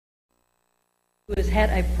who has had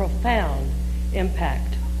a profound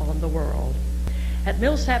impact on the world. At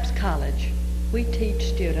Millsaps College, we teach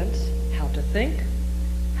students how to think,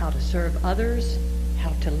 how to serve others, how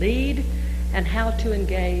to lead, and how to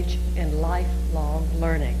engage in lifelong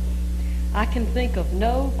learning. I can think of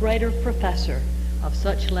no greater professor of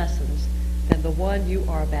such lessons than the one you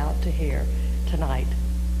are about to hear tonight.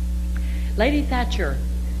 Lady Thatcher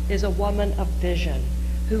is a woman of vision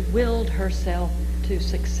who willed herself to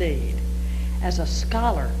succeed. As a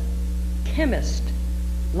scholar, chemist,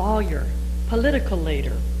 lawyer, political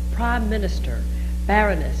leader, prime minister,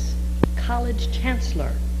 baroness, college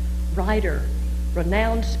chancellor, writer,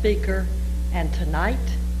 renowned speaker, and tonight,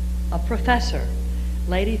 a professor,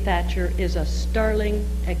 Lady Thatcher is a sterling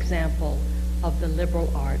example of the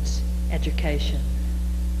liberal arts education.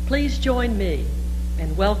 Please join me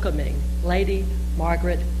in welcoming Lady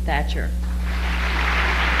Margaret Thatcher.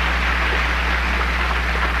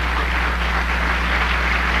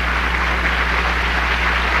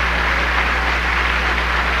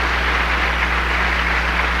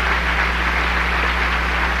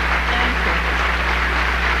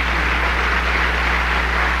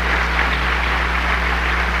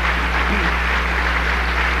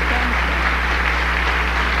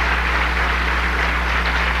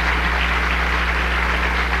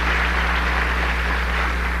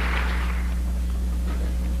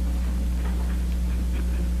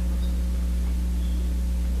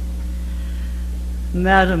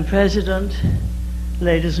 Madam President,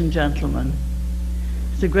 ladies and gentlemen,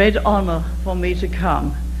 it's a great honor for me to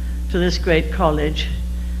come to this great college,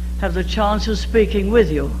 have the chance of speaking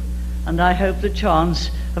with you, and I hope the chance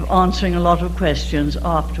of answering a lot of questions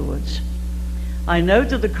afterwards. I note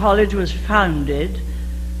that the college was founded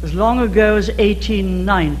as long ago as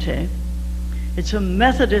 1890. It's a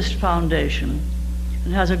Methodist foundation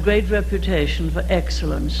and has a great reputation for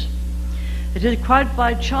excellence. It is quite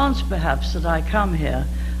by chance, perhaps, that I come here.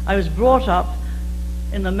 I was brought up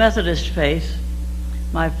in the Methodist faith.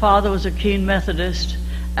 My father was a keen Methodist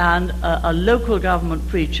and a local government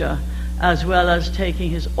preacher, as well as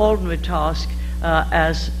taking his ordinary task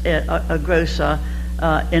as a grocer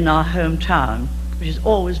in our hometown, which is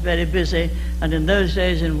always very busy. And in those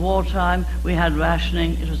days, in wartime, we had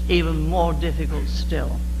rationing. It was even more difficult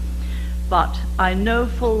still. But I know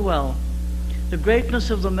full well the greatness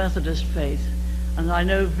of the Methodist faith, and I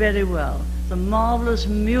know very well the marvelous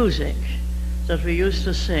music that we used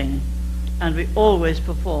to sing, and we always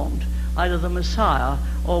performed, either the Messiah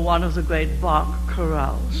or one of the great Bach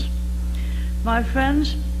chorales. My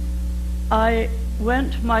friends, I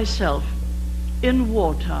went myself in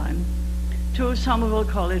wartime to Somerville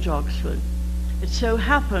College, Oxford. It so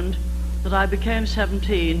happened that I became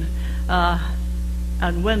 17,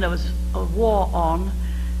 and when there was a war on,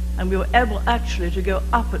 and we were able actually to go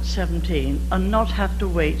up at 17 and not have to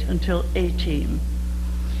wait until 18.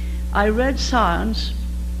 I read science,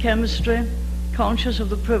 chemistry, conscious of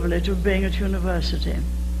the privilege of being at university.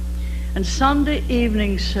 And Sunday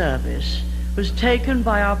evening service was taken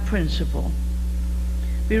by our principal.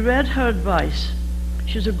 We read her advice.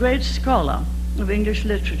 She's a great scholar of English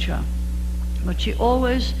literature, but she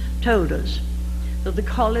always told us that the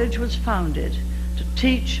college was founded to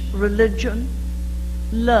teach religion,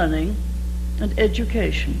 learning, and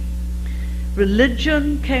education.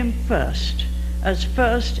 Religion came first, as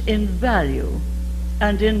first in value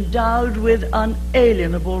and endowed with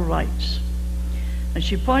unalienable rights. And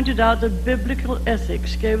she pointed out that biblical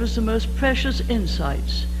ethics gave us the most precious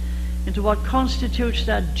insights into what constitutes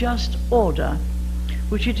that just order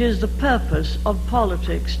which it is the purpose of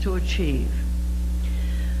politics to achieve.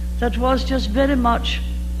 That was just very much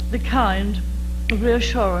the kind of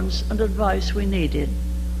reassurance and advice we needed,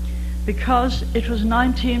 because it was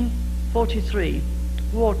 1943,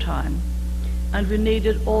 wartime, and we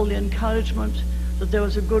needed all the encouragement that there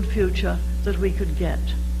was a good future that we could get.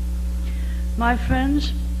 My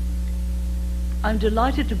friends, I'm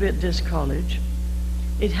delighted to be at this college.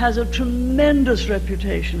 It has a tremendous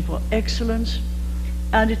reputation for excellence,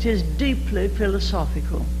 and it is deeply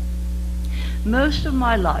philosophical. Most of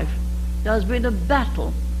my life, there has been a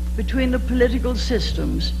battle between the political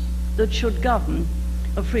systems that should govern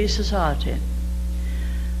a free society.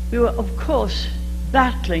 We were, of course,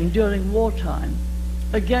 battling during wartime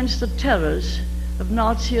against the terrors of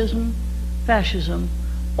Nazism, fascism,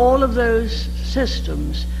 all of those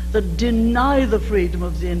systems that deny the freedom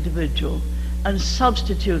of the individual and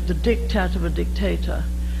substitute the diktat of a dictator.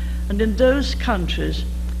 And in those countries,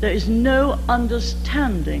 there is no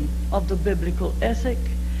understanding of the biblical ethic.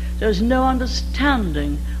 There is no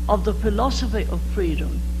understanding of the philosophy of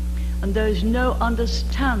freedom. And there is no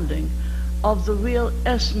understanding of the real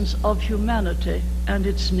essence of humanity and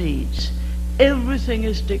its needs. Everything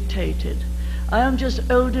is dictated. I am just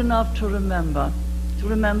old enough to remember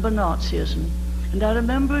Nazism. And I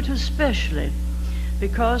remember it especially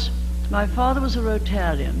because my father was a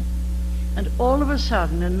Rotarian, and all of a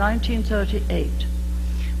sudden in 1938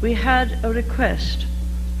 we had a request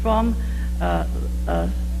from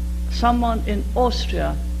someone in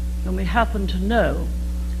Austria whom we happened to know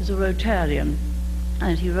as a Rotarian,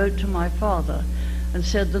 and he wrote to my father and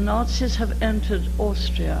said, the Nazis have entered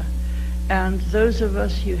Austria, and those of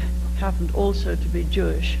us who happened also to be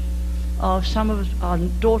Jewish are some of our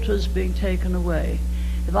daughters being taken away.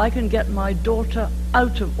 If I can get my daughter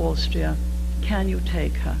out of Austria, can you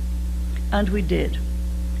take her? And we did.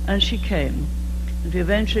 And she came. And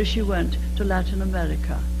eventually she went to Latin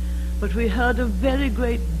America. But we heard a very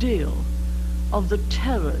great deal of the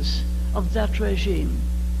terrors of that regime.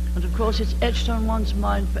 And of course it's etched on one's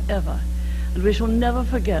mind forever. And we shall never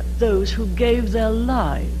forget those who gave their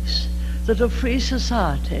lives that a free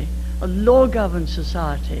society, a law-governed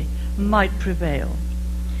society, might prevail.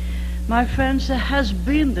 My friends, there has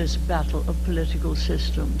been this battle of political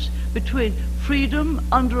systems between freedom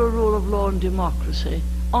under a rule of law and democracy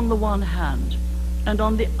on the one hand, and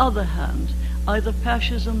on the other hand, either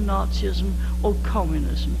fascism, Nazism, or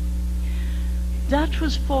communism. That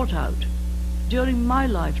was fought out during my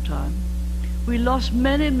lifetime. We lost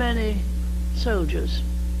many, many soldiers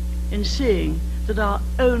in seeing that our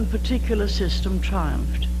own particular system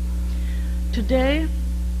triumphed. Today,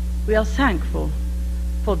 we are thankful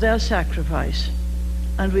for their sacrifice,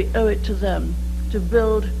 and we owe it to them to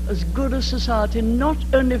build as good a society, not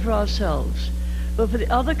only for ourselves, but for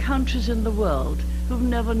the other countries in the world who've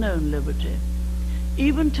never known liberty.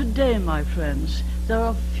 Even today, my friends, there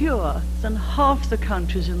are fewer than half the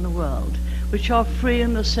countries in the world which are free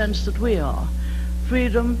in the sense that we are.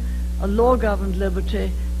 Freedom, a law-governed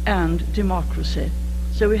liberty, and democracy.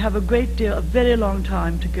 So we have a very long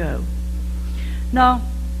time to go. Now,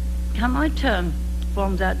 can I turn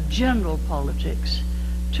from that general politics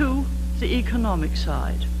to the economic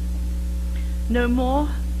side? No more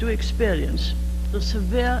do we experience the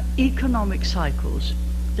severe economic cycles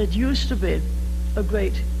that used to be a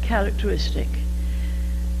great characteristic.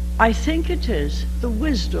 I think it is the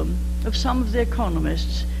wisdom of some of the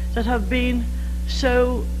economists that have been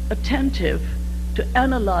so attentive to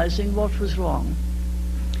analyzing what was wrong.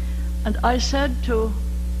 And I said to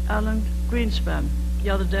Alan Greenspan the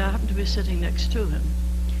other day, I happened to be sitting next to him,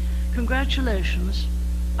 congratulations,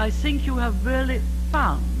 I think you have really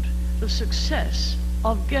found the success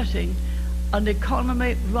of getting an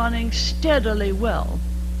economy running steadily well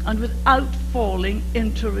and without falling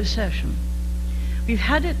into recession. We've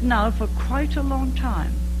had it now for quite a long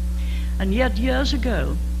time, and yet years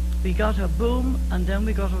ago we got a boom and then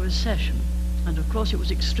we got a recession. And of course it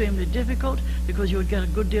was extremely difficult because you would get a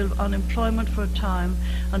good deal of unemployment for a time,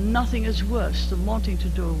 and nothing is worse than wanting to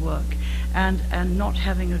do work and not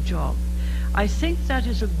having a job. I think that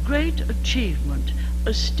is a great achievement,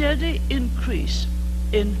 a steady increase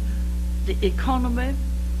in the economy,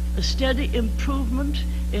 a steady improvement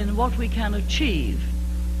in what we can achieve,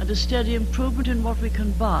 and a steady improvement in what we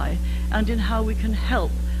can buy and in how we can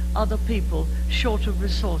help other people short of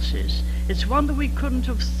resources. It's one that we couldn't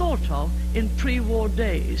have thought of in pre-war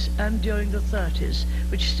days and during the 30s,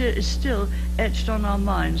 which is still etched on our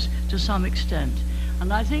minds to some extent.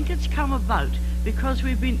 And I think it's come about because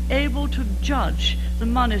we've been able to judge the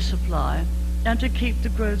money supply and to keep the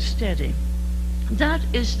growth steady. That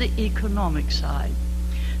is the economic side.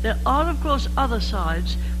 There are, of course, other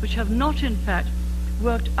sides which have not, in fact,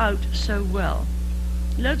 worked out so well.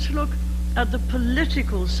 Let's look at the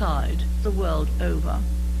political side the world over.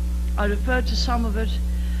 I referred to some of it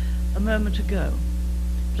a moment ago,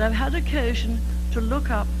 but I've had occasion to look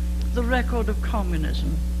up the record of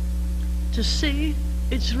communism to see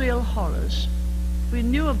its real horrors. We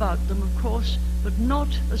knew about them, of course, but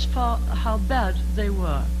not as far how bad they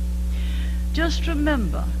were. Just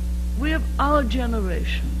remember, we of our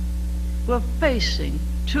generation were facing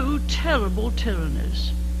two terrible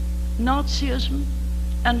tyrannies, Nazism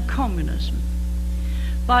and communism.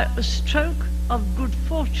 By a stroke of good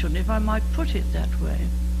fortune, if I might put it that way,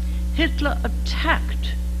 Hitler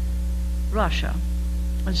attacked Russia,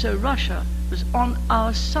 and so Russia was on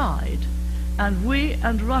our side, and we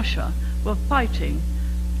and Russia were fighting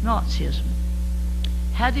Nazism.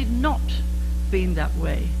 Had it not been that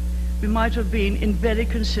way, we might have been in very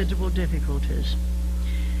considerable difficulties.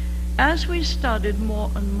 As we studied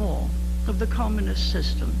more and more of the communist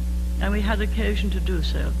system, and we had occasion to do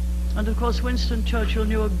so, and of course Winston Churchill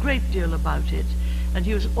knew a great deal about it, and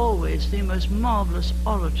he was always the most marvelous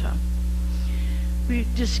orator. we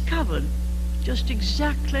discovered just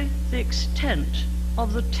exactly the extent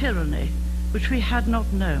of the tyranny which we had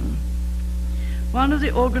not known. One of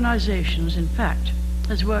the organizations, in fact,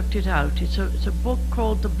 has worked it out. It's a book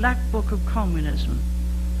called The Black Book of Communism,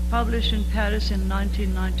 published in Paris in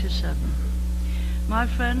 1997. My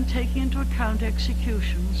friend, taking into account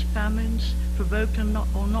executions, famines, provoked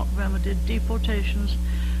or not remedied, deportations,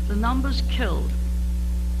 the numbers killed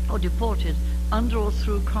or deported under or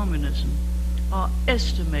through communism are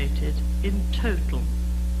estimated in total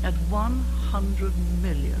at 100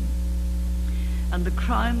 million. And the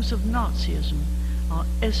crimes of Nazism are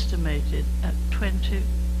estimated at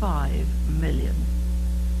 25 million.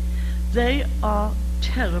 They are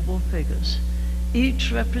terrible figures.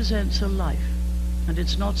 Each represents a life, and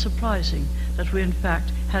it's not surprising that we in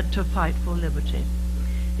fact had to fight for liberty.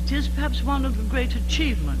 It is perhaps one of the great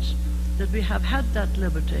achievements that we have had that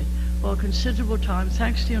liberty for a considerable time,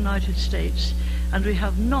 thanks to the United States, and we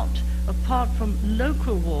have not, apart from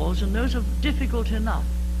local wars, and those are difficult enough,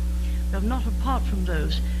 we have not, apart from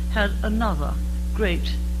those, had another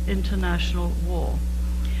great international war.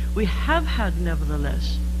 We have had,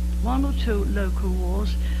 nevertheless, one or two local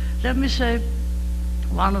wars. Let me say,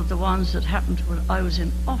 one of the ones that happened when I was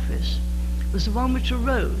in office was the one which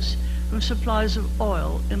arose from supplies of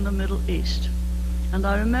oil in the Middle East. And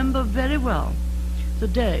I remember very well the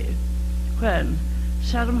day when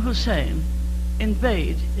Saddam Hussein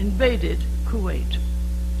invaded Kuwait.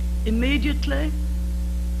 Immediately,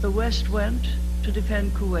 the West went to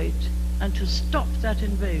defend Kuwait and to stop that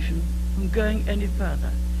invasion from going any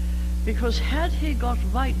further. Because had he got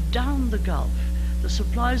right down the Gulf, the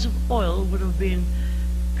supplies of oil would have been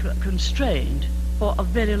constrained for a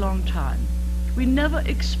very long time. We never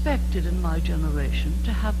expected in my generation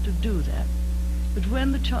to have to do that. But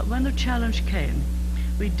when the challenge came,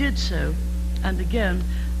 we did so, and again,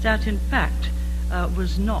 that in fact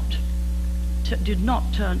did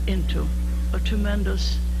not turn into a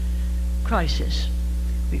tremendous crisis.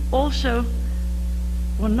 We also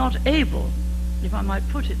were not able, if I might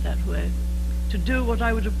put it that way, to do what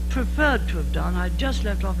I would have preferred to have done. I had just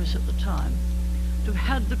left office at the time, to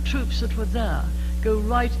have had the troops that were there go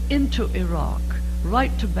right into Iraq,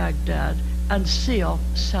 right to Baghdad, and see off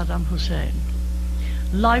Saddam Hussein.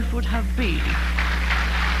 Life would have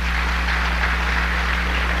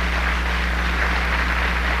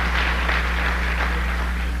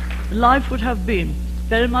been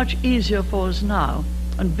very much easier for us now,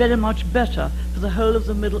 and very much better for the whole of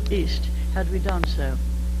the Middle East had we done so.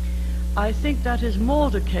 I think that is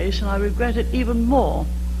more the case, and I regret it even more,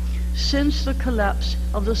 since the collapse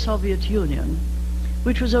of the Soviet Union,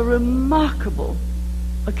 which was a remarkable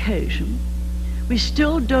occasion. We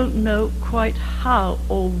still don't know quite how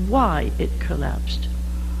or why it collapsed,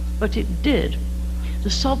 but it did. The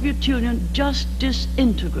Soviet Union just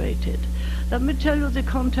disintegrated. Let me tell you the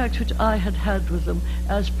contact which I had had with them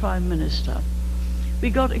as Prime Minister. We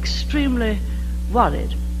got extremely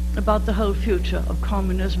worried about the whole future of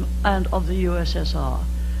communism and of the USSR.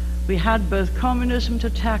 We had both communism to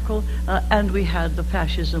tackle and we had the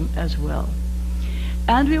fascism as well.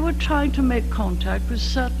 And we were trying to make contact with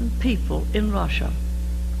certain people in Russia.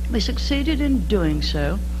 We succeeded in doing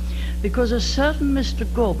so because a certain Mr.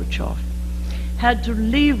 Gorbachev had to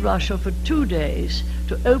leave Russia for 2 days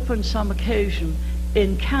to open some occasion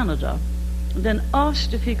in Canada, and then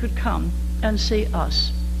asked if he could come and see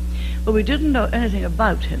us. But we didn't know anything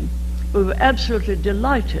about him. We were absolutely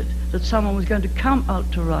delighted that someone was going to come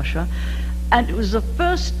out to Russia, and it was the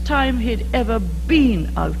first time he'd ever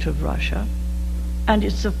been out of Russia, and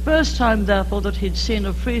it's the first time, therefore, that he'd seen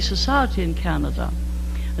a free society in Canada.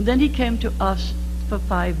 And then he came to us for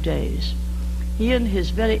 5 days. He and his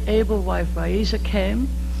very able wife, Raisa, came.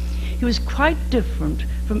 He was quite different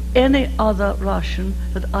from any other Russian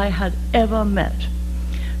that I had ever met.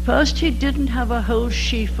 First, he didn't have a whole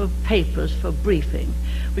sheaf of papers for briefing,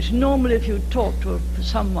 which normally if you talk to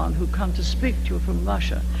someone who come to speak to you from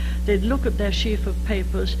Russia, they'd look at their sheaf of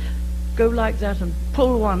papers, go like that and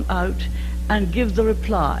pull one out and give the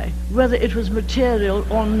reply, whether it was material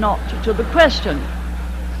or not to the question.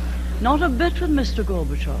 Not a bit with Mr.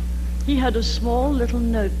 Gorbachev. He had a small little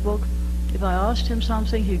notebook. If I asked him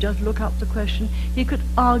something, he'd just look up the question. He could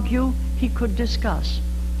argue, he could discuss,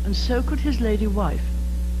 and so could his lady wife.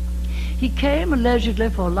 He came allegedly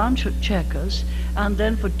for lunch at Chequers, and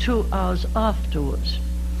then for 2 hours afterwards.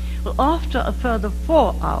 Well, after a further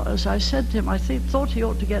 4 hours, I said to him, I thought he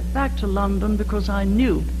ought to get back to London because I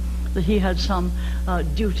knew that he had some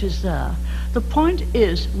duties there. The point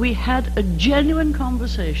is, we had a genuine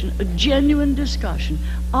conversation, a genuine discussion,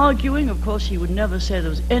 arguing. Of course, he would never say there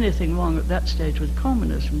was anything wrong at that stage with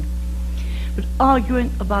communism. but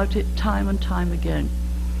arguing about it time and time again.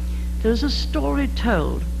 There's a story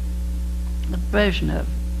told that Brezhnev,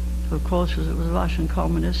 who of course was a Russian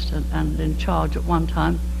communist and in charge at one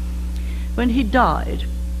time, when he died,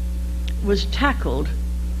 was tackled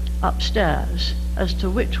upstairs as to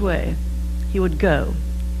which way he would go.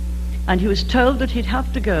 And he was told that he'd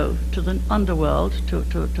have to go to the underworld,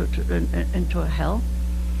 into a hell.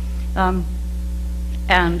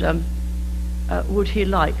 Would he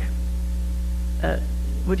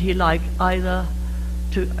like either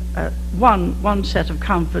to one set of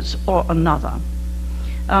comforts or another?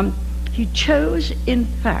 He chose, in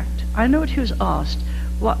fact, I know what he was asked.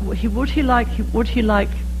 Would he like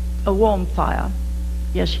a warm fire?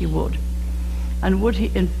 Yes, he would. And would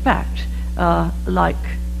he, in fact,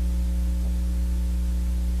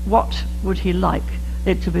 what would he like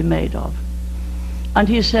it to be made of? And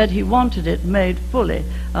he said he wanted it made fully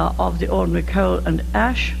of the ordinary coal and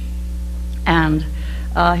ash. And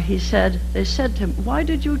they said to him, why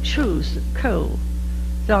did you choose the coal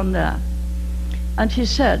down there? And he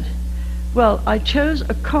said, well, I chose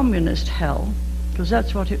a communist hell, because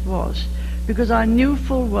that's what it was, because I knew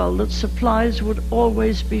full well that supplies would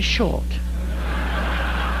always be short.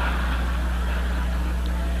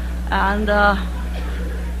 And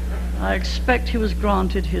I expect he was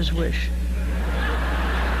granted his wish.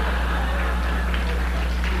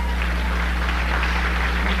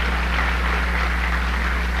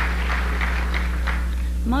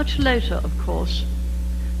 Much later, of course,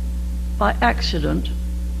 by accident,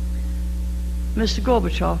 Mr.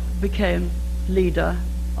 Gorbachev became leader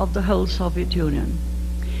of the whole Soviet Union.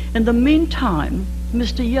 In the meantime,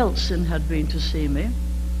 Mr. Yeltsin had been to see me.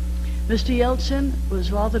 Mr. Yeltsin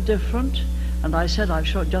was rather different, and I said, I've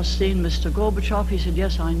just seen Mr. Gorbachev. He said,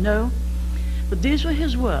 yes, I know. But these were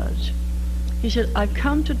his words. He said, I've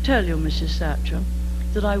come to tell you, Mrs. Thatcher,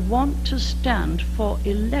 that I want to stand for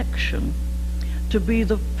election to be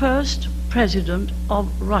the first president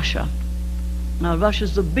of Russia. Now,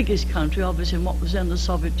 Russia's the biggest country, obviously, in what was then the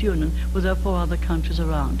Soviet Union, with their 4 other countries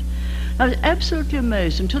around. I was absolutely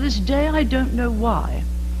amazed, and to this day I don't know why.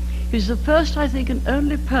 He's the first, I think, and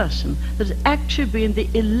only person that has actually been the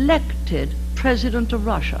elected president of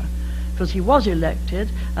Russia, because he was elected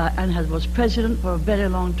and was president for a very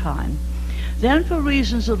long time. Then, for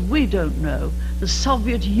reasons that we don't know, the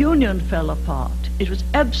Soviet Union fell apart. It was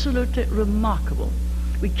absolutely remarkable.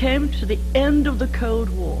 We came to the end of the Cold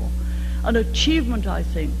War, an achievement, I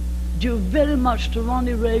think, due very much to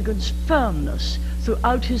Ronnie Reagan's firmness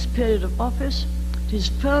throughout his period of office, his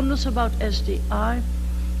firmness about SDI,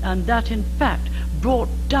 and that, in fact, brought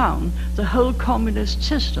down the whole communist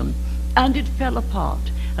system, and it fell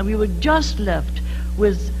apart. And we were just left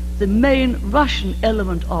with the main Russian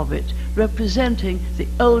element of it, representing the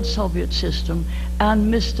old Soviet system,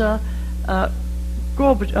 and Mr.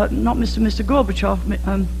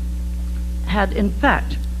 Gorbachev had in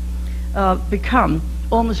fact become,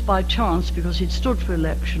 almost by chance, because he'd stood for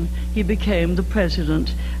election, he became the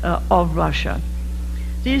president of Russia.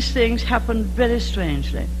 These things happened very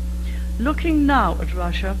strangely. Looking now at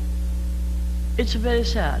Russia, it's very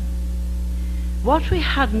sad. What we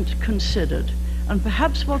hadn't considered, and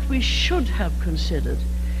perhaps what we should have considered,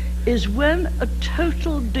 is when a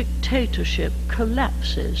total dictatorship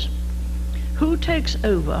collapses, who takes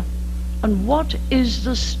over and what is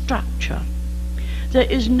the structure? There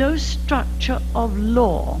is no structure of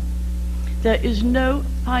law. There is no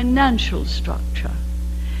financial structure.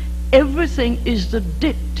 Everything is the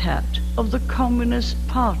diktat of the Communist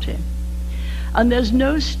Party. And there's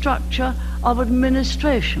no structure of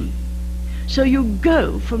administration. So you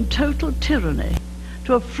go from total tyranny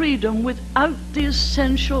to a freedom without the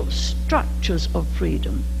essential structures of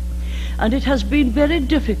freedom. And it has been very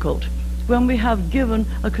difficult when we have given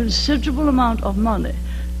a considerable amount of money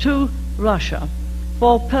to Russia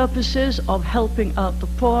for purposes of helping out the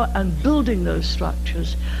poor and building those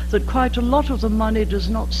structures, that quite a lot of the money does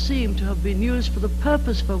not seem to have been used for the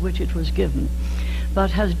purpose for which it was given, but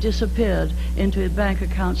has disappeared into the bank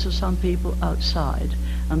accounts of some people outside.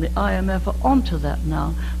 And the IMF are onto that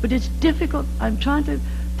now. But it's difficult. I'm trying to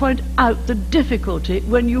point out the difficulty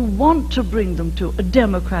when you want to bring them to a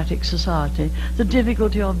democratic society, the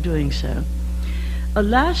difficulty of doing so.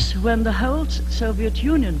 Alas, when the whole Soviet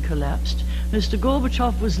Union collapsed, Mr.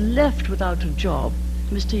 Gorbachev was left without a job.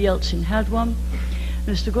 Mr. Yeltsin had one.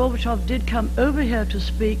 Mr. Gorbachev did come over here to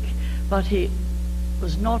speak, but he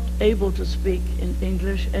was not able to speak in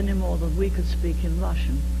English any more than we could speak in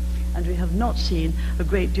Russian. And we have not seen a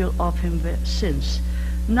great deal of him since.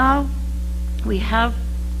 Now we have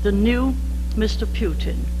the new Mr.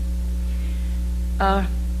 Putin.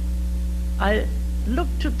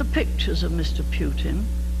 looked at the pictures of Mr. Putin,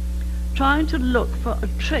 trying to look for a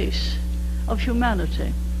trace of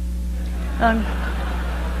humanity.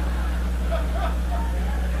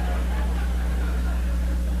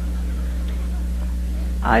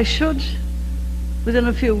 I should, within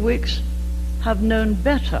a few weeks, have known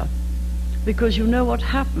better, because you know what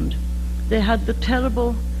happened. They had the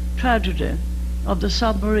terrible tragedy of the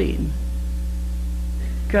submarine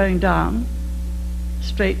going down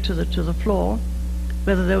straight to the floor.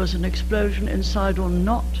 Whether there was an explosion inside or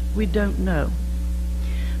not, we don't know.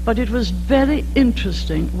 But it was very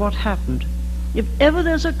interesting what happened. If ever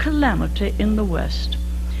there's a calamity in the West,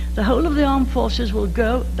 the whole of the armed forces will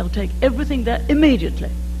go, they'll take everything there immediately.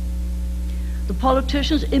 The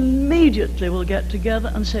politicians immediately will get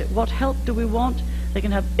together and say, what help do we want? They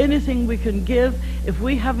can have anything we can give. If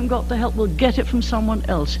we haven't got the help, we'll get it from someone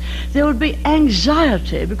else. There would be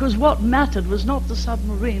anxiety, because what mattered was not the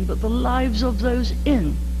submarine, but the lives of those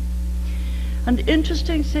in. And the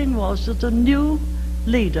interesting thing was that the new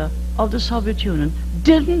leader of the Soviet Union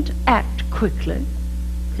didn't act quickly.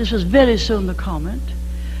 This was very soon the comment.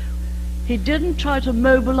 He didn't try to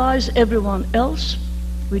mobilize everyone else.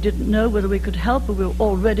 We didn't know whether we could help, but we were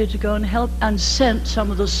all ready to go and help, and sent some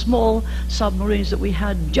of the small submarines that we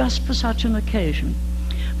had just for such an occasion.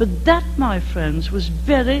 But that, my friends, was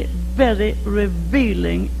very, very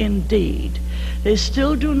revealing indeed. They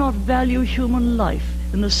still do not value human life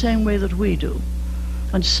in the same way that we do.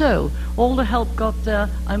 And so, all the help got there,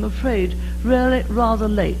 I'm afraid, really rather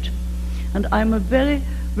late. And I'm very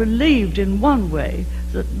relieved in one way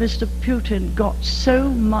that Mr. Putin got so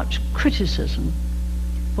much criticism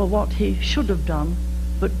for what he should have done,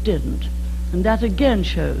 but didn't. And that again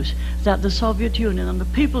shows that the Soviet Union and the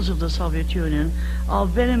peoples of the Soviet Union are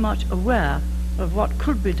very much aware of what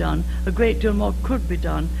could be done. A great deal more could be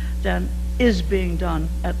done than is being done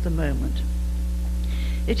at the moment.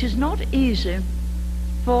 It is not easy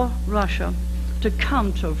for Russia to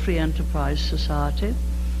come to a free enterprise society.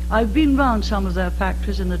 I've been round some of their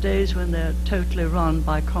factories in the days when they're totally run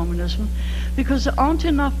by communism, because there aren't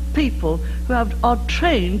enough people who are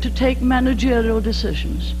trained to take managerial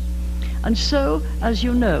decisions. And so, as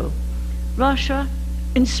you know, Russia,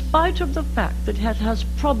 in spite of the fact that it has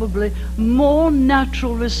probably more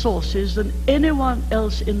natural resources than anyone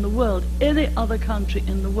else in the world, any other country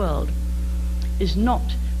in the world, is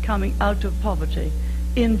not coming out of poverty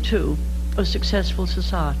into a successful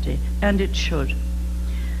society, and it should.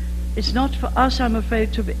 It's not for us, I'm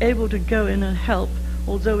afraid, to be able to go in and help,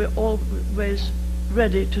 although we're always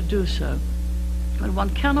ready to do so. And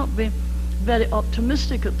one cannot be very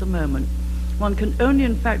optimistic at the moment. One can only,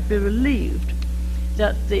 in fact, be relieved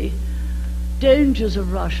that the dangers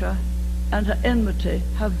of Russia and her enmity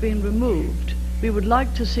have been removed. We would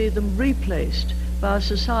like to see them replaced by a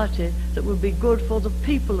society that would be good for the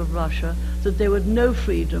people of Russia, that they would know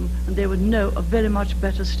freedom and they would know a very much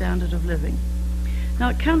better standard of living.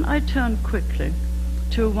 Now, can I turn quickly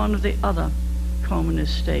to one of the other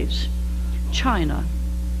communist states, China?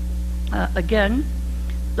 Again,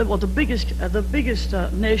 the biggest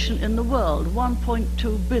nation in the world,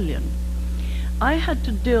 1.2 billion. I had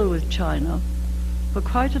to deal with China for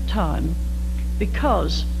quite a time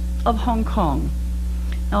because of Hong Kong.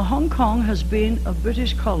 Now, Hong Kong has been a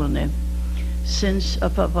British colony since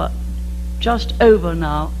just over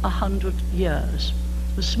now 100 years.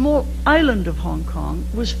 The small island of Hong Kong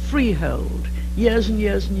was freehold years and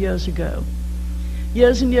years and years ago.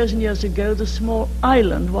 Years and years and years ago, the small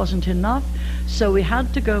island wasn't enough, so we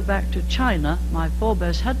had to go back to China. My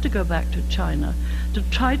forebears had to go back to China to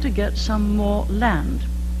try to get some more land.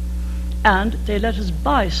 And they let us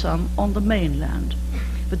buy some on the mainland,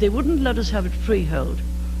 but they wouldn't let us have it freehold.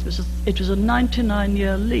 It was a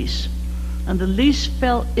 99-year lease, and the lease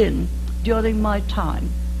fell in during my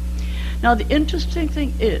time. Now, the interesting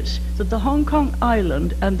thing is that the Hong Kong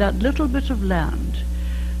island and that little bit of land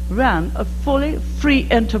ran a fully free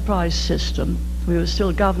enterprise system. We were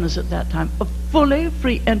still governors at that time. A fully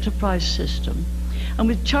free enterprise system. And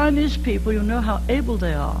with Chinese people, you know how able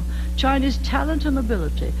they are. Chinese talent and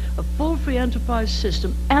ability, a full free enterprise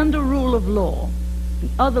system and a rule of law.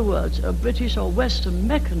 In other words, a British or Western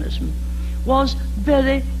mechanism was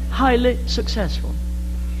very highly successful.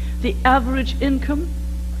 The average income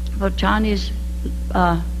for Chinese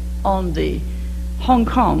on the Hong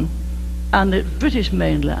Kong and the British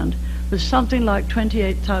mainland was something like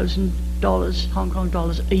 $28,000 Hong Kong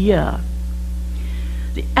dollars a year.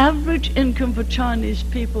 The average income for Chinese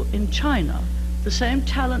people in China, the same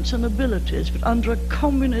talents and abilities, but under a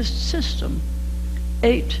communist system,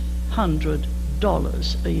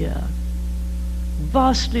 $800 a year.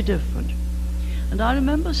 Vastly different. And I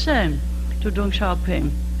remember saying, to Deng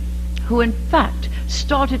Xiaoping, who in fact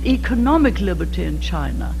started economic liberty in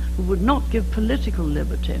China, who would not give political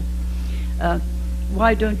liberty.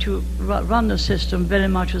 Why don't you run the system very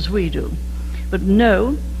much as we do? But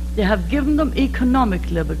no, they have given them economic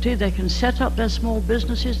liberty. They can set up their small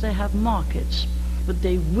businesses, they have markets, but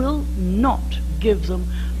they will not give them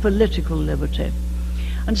political liberty.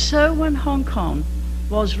 And so when Hong Kong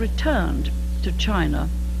was returned to China,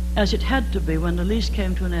 as it had to be when the lease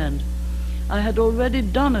came to an end, I had already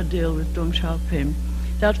done a deal with Deng Xiaoping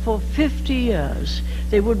that for 50 years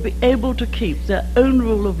they would be able to keep their own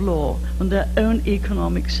rule of law and their own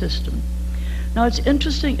economic system. Now it's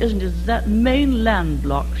interesting, isn't it, that main land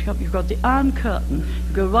block, you've got the Iron Curtain,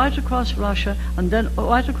 you go right across Russia and then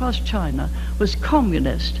right across China, was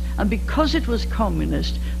communist, and because it was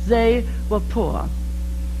communist, they were poor.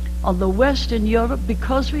 On the West in Europe,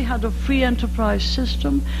 because we had a free enterprise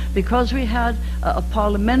system, because we had a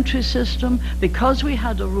parliamentary system, because we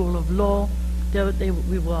had a rule of law,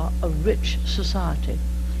 we were a rich society.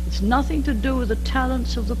 It's nothing to do with the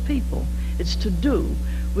talents of the people. It's to do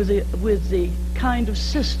with the kind of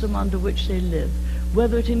system under which they live,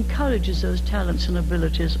 whether it encourages those talents and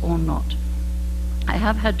abilities or not. I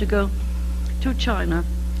have had to go to China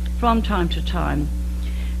from time to time,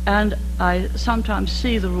 and I sometimes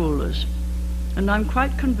see the rulers, and I'm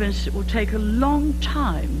quite convinced it will take a long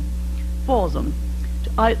time for them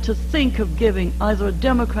to think of giving either a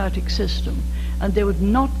democratic system, and they would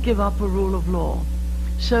not give up a rule of law.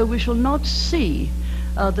 So we shall not see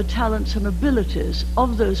the talents and abilities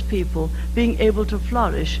of those people being able to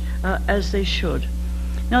flourish as they should.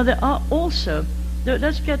 Now there are also,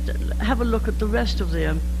 let's have a look at the rest of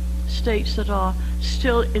the states that are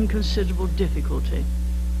still in considerable difficulty.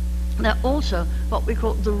 There are also what we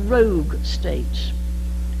call the rogue states.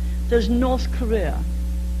 There's North Korea,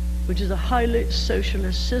 which is a highly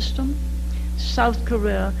socialist system. South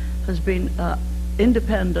Korea has been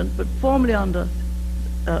independent, but formerly under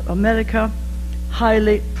America,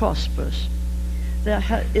 highly prosperous. There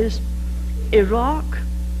is Iraq,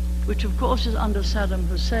 which of course is under Saddam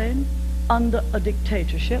Hussein, under a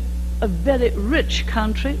dictatorship, a very rich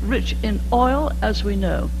country, rich in oil, as we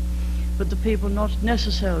know, but the people not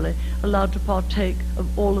necessarily allowed to partake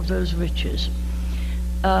of all of those riches.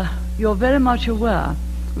 You're very much aware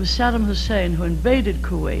it was Saddam Hussein who invaded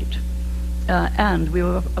Kuwait, and we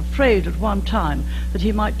were afraid at one time that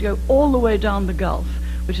he might go all the way down the Gulf,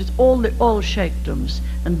 which is all the oil sheikdoms,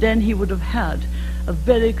 and then he would have had a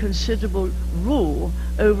very considerable rule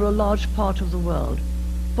over a large part of the world.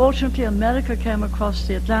 Fortunately, America came across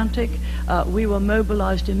the Atlantic. We were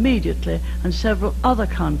mobilized immediately, and several other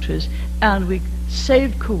countries, and we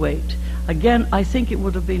saved Kuwait. Again, I think it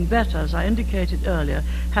would have been better, as I indicated earlier,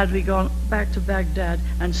 had we gone back to Baghdad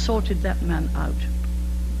and sorted that man out.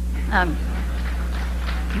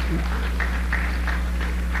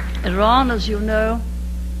 Iran, as you know,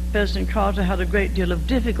 President Carter had a great deal of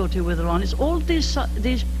difficulty with Iran. It's all these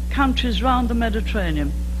countries round the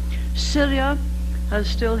Mediterranean. Syria has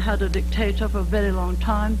still had a dictator for a very long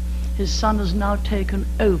time. His son has now taken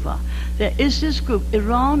over. There is this group,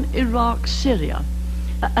 Iran, Iraq, Syria,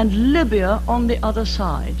 and Libya on the other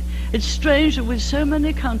side. It's strange that with so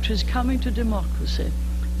many countries coming to democracy,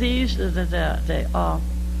 they are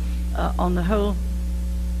on the whole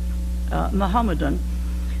Mohammedan,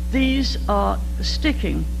 these are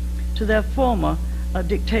sticking to their former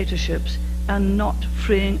dictatorships and not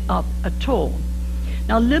freeing up at all.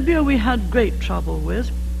 Now Libya we had great trouble with,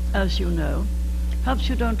 as you know. Perhaps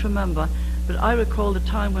you don't remember, but I recall the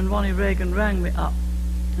time when Ronnie Reagan rang me up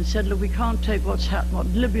and said, look, we can't take what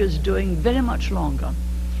Libya's doing very much longer.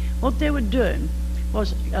 What they were doing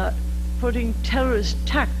was putting terrorist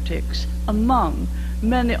tactics among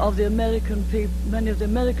many of the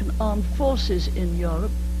American armed forces in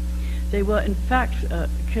Europe. They were in fact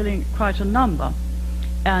killing quite a number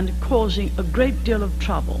and causing a great deal of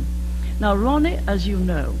trouble. Now Ronnie, as you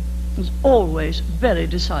know, was always very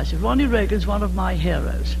decisive. Ronnie Reagan is one of my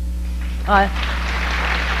heroes.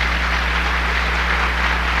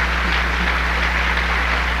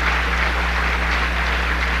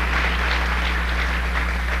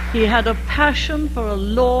 He had a passion for a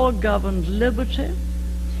law-governed liberty.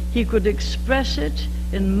 He could express it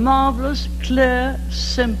in marvelous, clear,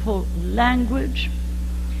 simple language.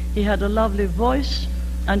 He had a lovely voice,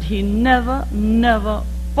 and he never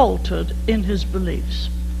faltered in his beliefs.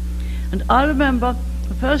 And I remember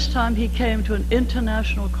the first time he came to an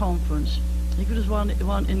international conference. I think it was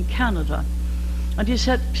one in Canada. And he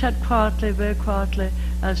said quietly, very quietly,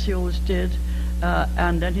 as he always did,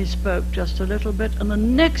 and then he spoke just a little bit. And the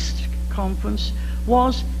next conference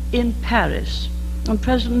was in Paris. and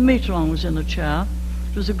President Mitterrand was in the chair.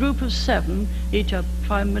 It was a group of 7, each our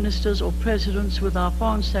prime ministers or presidents, with our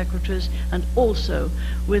foreign secretaries and also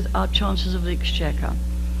with our chancellors of the exchequer.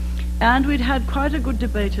 And we'd had quite a good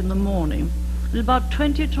debate in the morning. It was about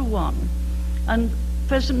 20 to 1. And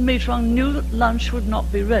President Mitterrand knew that lunch would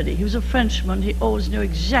not be ready. He was a Frenchman. He always knew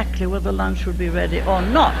exactly whether lunch would be ready or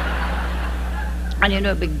not. And you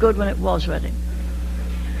know, it'd be good when it was ready.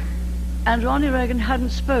 And Ronnie Reagan hadn't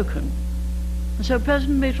spoken. And so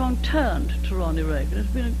President Mitterrand turned to Ronnie Reagan. It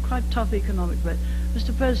had been a quite tough economic debate.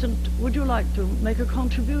 Mr. President, would you like to make a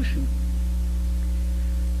contribution?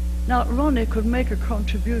 Now, Ronnie could make a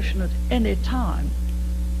contribution at any time.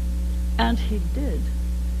 And he did,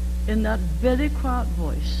 in that very quiet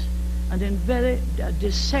voice, and in very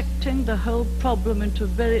dissecting the whole problem into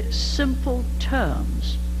very simple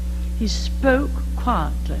terms. He spoke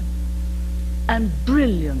quietly and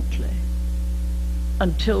brilliantly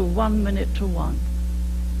until 1 minute to 1.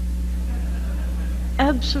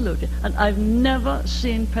 Absolutely. And I've never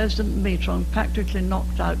seen President Mitterrand practically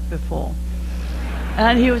knocked out before.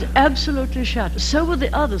 And he was absolutely shattered. So were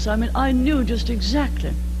the others. I mean, I knew just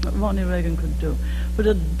exactly what Ronnie Reagan could do. But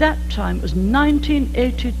at that time, it was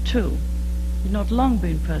 1982. He'd not long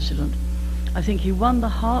been president. I think he won the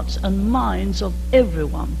hearts and minds of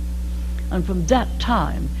everyone. And from that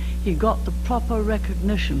time, he got the proper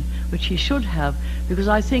recognition, which he should have, because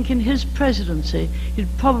I think in his presidency, he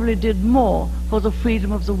probably did more for the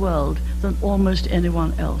freedom of the world than almost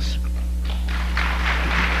anyone else.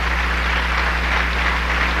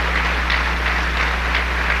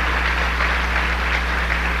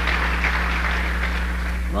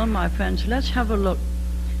 Well, my friends, let's have a look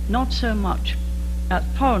not so much at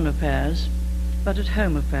foreign affairs, but at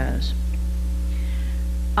home affairs.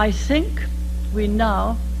 I think we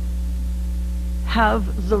now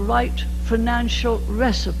have the right financial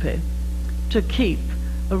recipe to keep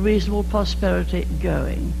a reasonable prosperity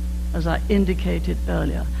going, as I indicated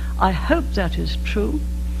earlier. I hope that is true.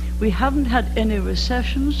 We haven't had any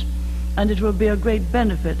recessions, and it will be a great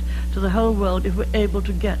benefit to the whole world if we're able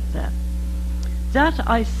to get there. That,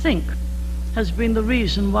 I think, has been the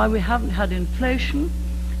reason why we haven't had inflation.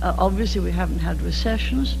 Obviously, we haven't had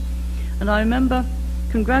recessions. And I remember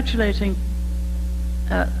congratulating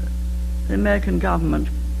the American government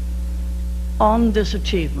on this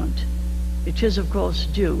achievement. It is, of course,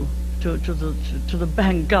 due to the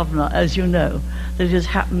bank governor, as you know, that it has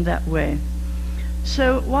happened that way.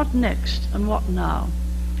 So what next and what now?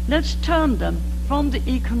 Let's turn them from the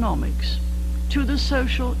economics to the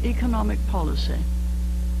social economic policy.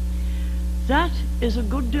 That is a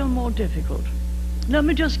good deal more difficult. Let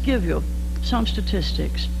me just give you some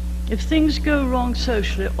statistics. If things go wrong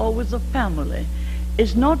socially or with the family,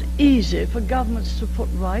 it's not easy for governments to put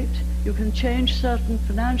right. You can change certain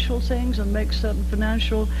financial things and make certain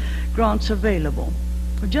financial grants available.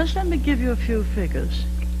 But just let me give you a few figures.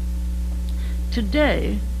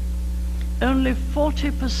 Today, only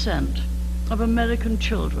 40% of American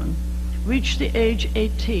children reach the age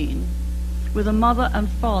 18 with a mother and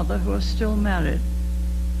father who are still married.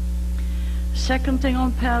 Second thing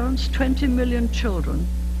on parents, 20 million children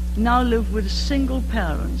now live with single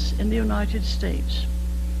parents in the United States.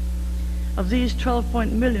 Of these, 12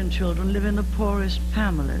 million children live in the poorest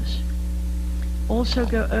families. Also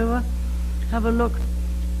go over, have a look.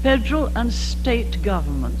 Federal and state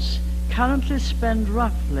governments currently spend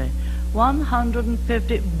roughly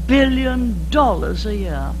 $150 billion a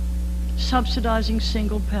year subsidizing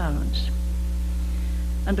single parents.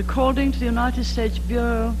 And according to the United States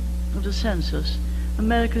Bureau of the Census,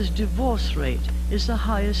 America's divorce rate is the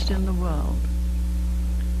highest in the world.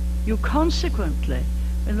 You consequently,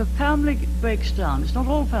 when the family breaks down, it's not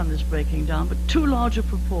all families breaking down, but too large a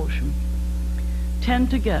proportion,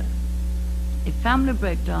 tend to get, if family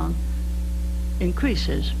breakdown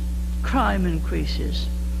increases, crime increases.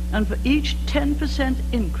 And for each 10%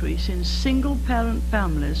 increase in single-parent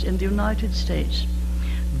families in the United States,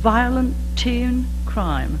 violent teen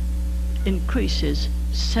crime increases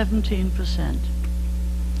 17%.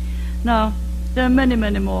 Now, there are many,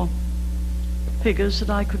 many more figures that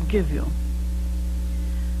I could give you.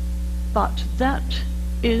 But that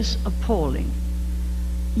is appalling.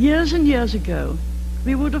 Years and years ago,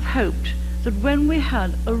 we would have hoped that when we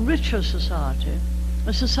had a richer society,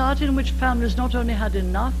 a society in which families not only had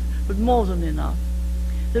enough, but more than enough,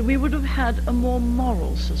 that we would have had a more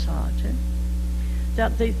moral society,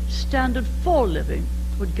 that the standard for living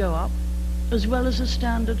would go up, as well as the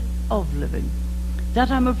standard of living. That,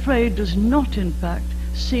 I'm afraid, does not, in fact,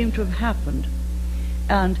 seem to have happened.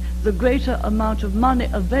 And the greater amount of money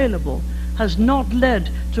available has not led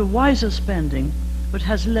to wiser spending, but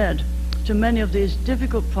has led to many of these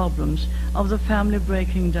difficult problems of the family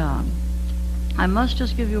breaking down. I must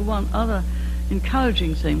just give you one other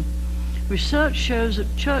encouraging thing. Research shows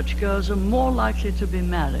that churchgoers are more likely to be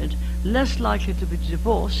married, less likely to be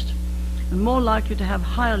divorced, and more likely to have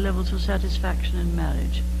higher levels of satisfaction in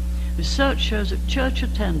marriage. Research shows that church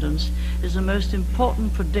attendance is the most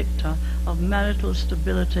important predictor of marital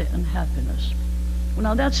stability and happiness. Well,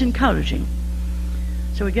 now that's encouraging.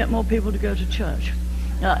 So we get more people to go to church,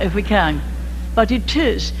 if we can. But it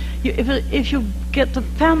is, if you get the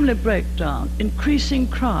family breakdown, increasing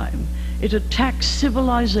crime, it attacks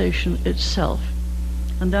civilization itself.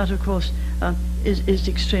 And that, of course, is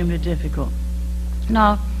extremely difficult.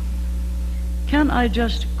 Now, can I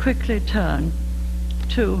just quickly turn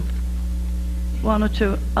to one or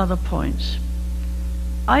two other points?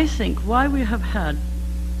 I think why we have had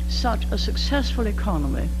such a successful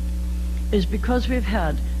economy is because we've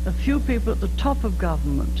had a few people at the top of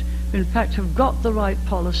government who in fact have got the right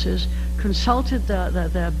policies, consulted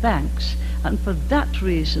their banks, and for that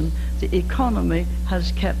reason the economy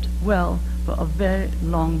has kept well for a very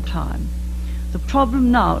long time. The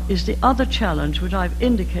problem now is the other challenge which I've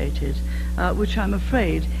indicated, which I'm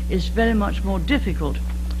afraid is very much more difficult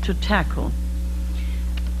to tackle.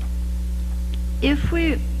 If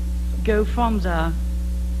we go from there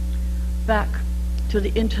back to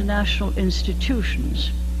the international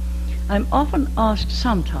institutions, I'm often asked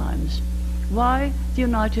sometimes why the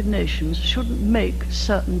United Nations shouldn't make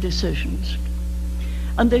certain decisions.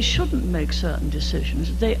 And they shouldn't make certain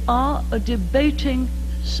decisions. They are a debating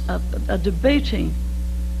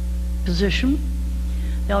position.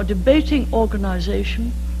 They are a debating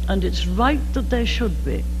organization, and it's right that they should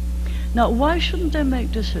be. Now, why shouldn't they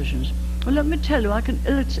make decisions? Well, let me tell you, I can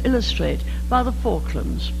illustrate by the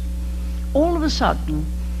Falklands. All of a sudden,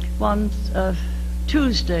 one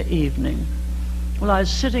Tuesday evening, while I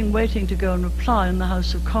was sitting waiting to go and reply in the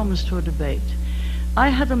House of Commons to a debate, I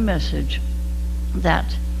had a message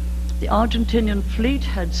that the Argentinian fleet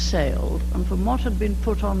had sailed, and from what had been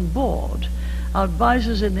put on board, our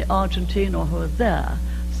advisors in the Argentina who were there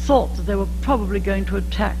thought that they were probably going to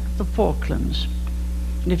attack the Falklands.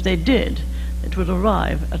 And if they did, it would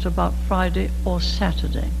arrive at about Friday or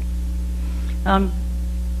Saturday.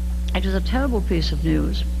 It was a terrible piece of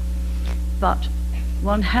news, but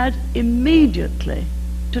one had immediately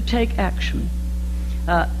to take action.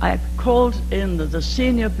 I called in the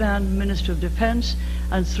senior man Minister of Defense,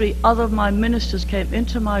 and 3 other of my ministers came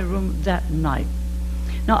into my room that night.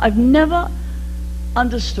 Now, I've never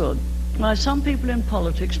understood why some people in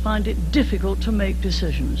politics find it difficult to make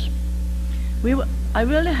decisions. I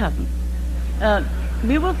really haven't.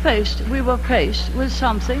 We were faced with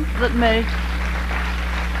something that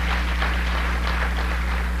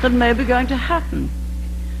may be going to happen.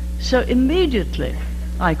 So immediately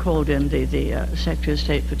I called in the Secretary of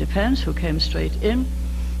State for Defense, who came straight in,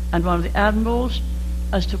 and one of the admirals,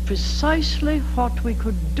 as to precisely what we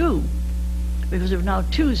could do, because it was now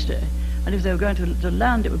Tuesday, and if they were going to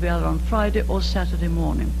land, it would be either on Friday or Saturday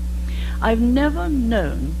morning. I've never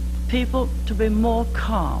known people to be more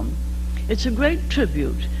calm. It's a great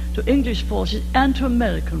tribute to English forces and to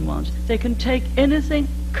American ones. They can take anything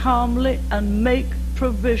calmly and make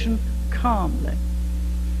provision calmly.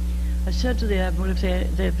 I said to the Admiral, if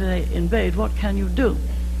they invade, what can you do?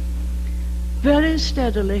 Very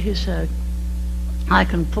steadily, he said, I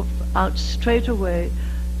can put out straight away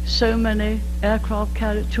so many aircraft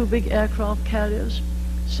carriers, 2 big aircraft carriers,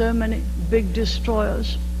 so many big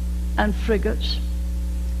destroyers and frigates,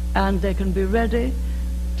 and they can be ready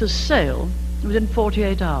to sail within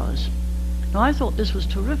 48 hours. Now, I thought this was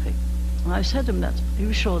terrific. And I said to him, are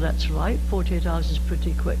you sure that's right? 48 hours is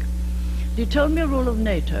pretty quick. He told me a rule of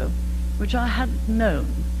NATO, which I hadn't known,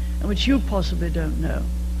 and which you possibly don't know.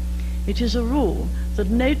 It is a rule that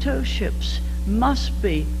NATO ships must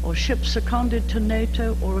be, or ships seconded to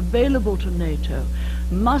NATO or available to NATO,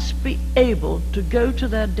 must be able to go to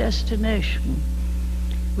their destination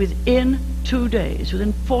within 2 days,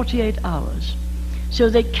 within 48 hours. So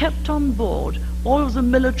they kept on board all of the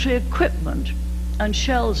military equipment and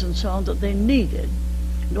shells and so on that they needed.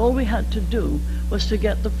 And all we had to do was to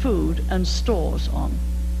get the food and stores on.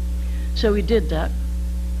 So we did that.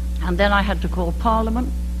 And then I had to call Parliament.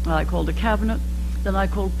 I called the Cabinet. Then I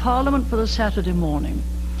called Parliament for the Saturday morning.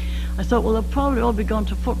 I thought, well, they'll probably all be gone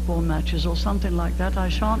to football matches or something like that. I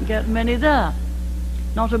shan't get many there.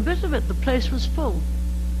 Not a bit of it. The place was full.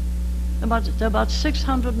 There were about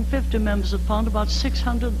 650 members of Parliament. About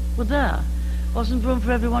 600 were there. Wasn't room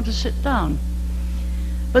for everyone to sit down.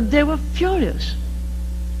 But they were furious.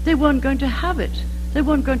 They weren't going to have it. They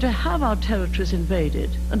weren't going to have our territories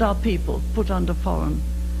invaded and our people put under foreign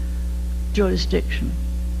jurisdiction.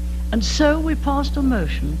 And so we passed a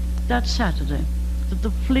motion that Saturday that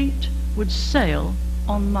the fleet would sail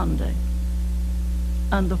on Monday.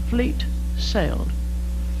 And the fleet sailed.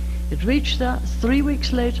 It reached there 3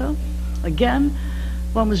 weeks later. Again,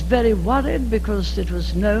 one was very worried because it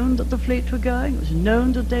was known that the fleet were going. It was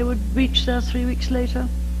known that they would reach there 3 weeks later.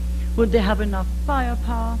 Would they have enough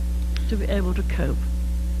firepower to be able to cope?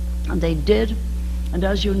 And they did. And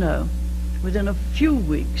as you know, within a few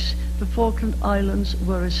weeks, the Falkland Islands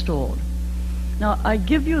were restored. Now, I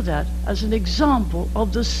give you that as an example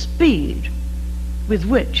of the speed with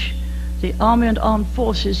which the Army and Armed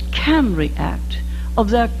Forces can react, of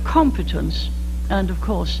their competence, and of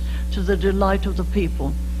course, to the delight of the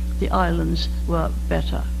people, the islands were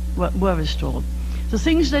restored. The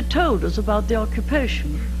things they told us about the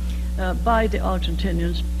occupation by the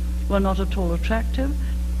Argentinians were not at all attractive,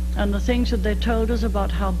 and the things that they told us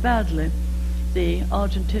about how badly the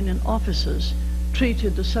Argentinian officers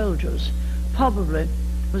treated the soldiers probably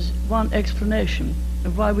was one explanation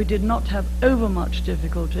of why we did not have overmuch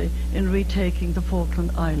difficulty in retaking the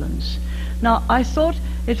Falkland Islands. Now, I thought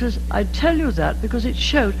I'd tell you that because it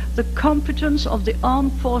showed the competence of the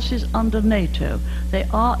armed forces under NATO. They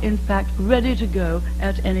are, in fact, ready to go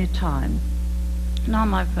at any time. Now,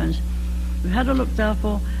 my friends, we had a look,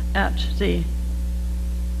 therefore, at the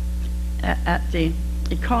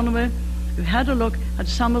economy. We've had a look at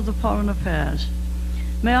some of the foreign affairs.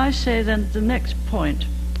 May I say then the next point,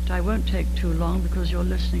 I won't take too long because you're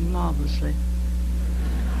listening marvelously.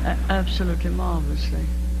 Absolutely marvelously.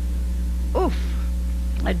 Oof!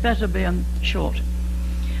 I'd better be short.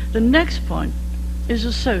 The next point is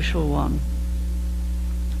a social one.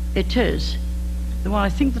 It is the one I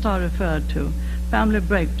think that I referred to, family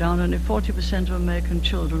breakdown. Only 40% of American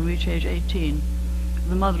children reach age 18.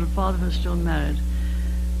 The mother and father who are still married.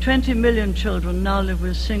 20 million children now live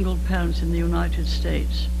with single parents in the United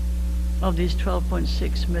States. Of these,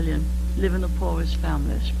 12.6 million live in the poorest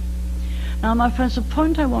families. Now, my friends, the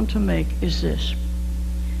point I want to make is this.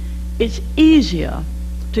 It's easier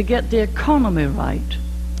to get the economy right,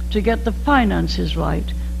 to get the finances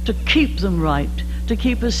right, to keep them right, to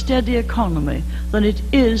keep a steady economy, than it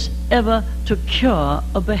is ever to cure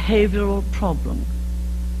a behavioral problem.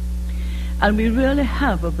 And we really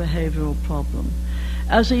have a behavioral problem.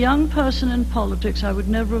 As a young person in politics, I would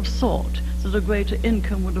never have thought that a greater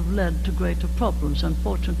income would have led to greater problems.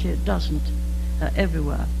 Unfortunately, it doesn't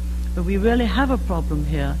everywhere. But we really have a problem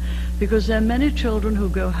here because there are many children who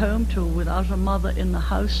go home without a mother in the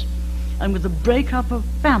house, and with the breakup of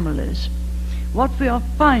families, what we are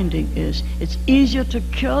finding is it's easier to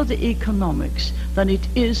cure the economics than it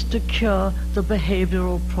is to cure the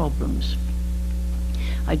behavioral problems.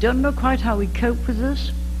 I don't know quite how we cope with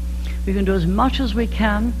this. We can do as much as we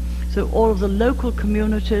can through all of the local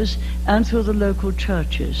communities and through the local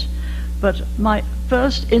churches. But my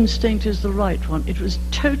first instinct is the right one. It was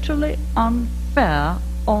totally unfair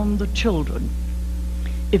on the children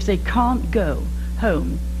if they can't go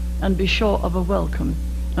home and be sure of a welcome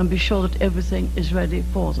and be sure that everything is ready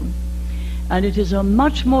for them. And it is a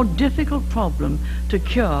much more difficult problem to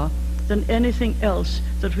cure than anything else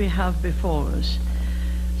that we have before us.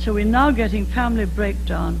 So we're now getting family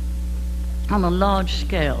breakdown on a large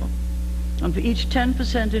scale. And for each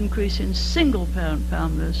 10% increase in single-parent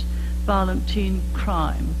families, violent teen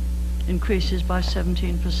crime increases by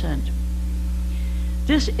 17%.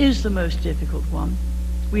 This is the most difficult one.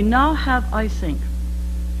 We now have, I think,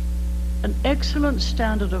 an excellent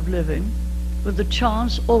standard of living with the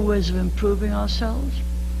chance always of improving ourselves.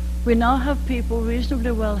 We now have people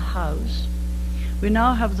reasonably well housed. We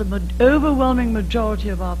now have the overwhelming majority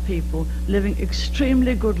of our people living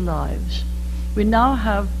extremely good lives. We now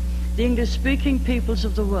have the English-speaking peoples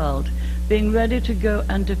of the world being ready to go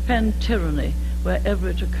and defend tyranny wherever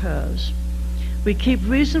it occurs. We keep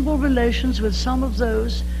reasonable relations with some of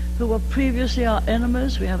those who were previously our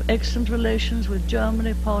enemies. We have excellent relations with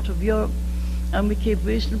Germany, part of Europe, and we keep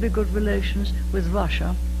reasonably good relations with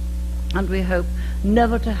Russia. And we hope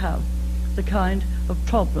never to have the kind of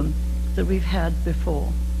problem that we've had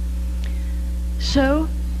before. So,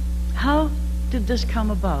 how did this come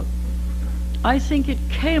about? I think it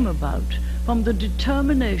came about from the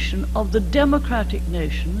determination of the democratic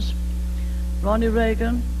nations, Ronnie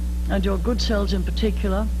Reagan and your good selves in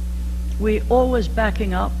particular, we always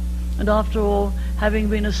backing up, and after all, having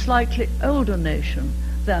been a slightly older nation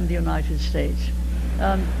than the United States,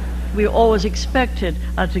 we always expected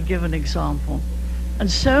to give an example. And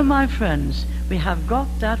so, my friends, we have got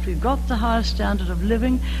that. We've got the higher standard of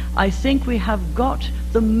living. I think we have got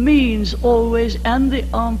the means always, and the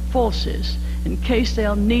armed forces, in case they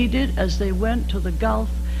are needed, as they went to the Gulf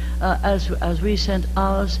as we sent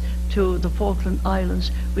ours to the Falkland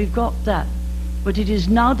Islands. We've got that. But it is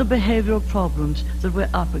now the behavioral problems that we're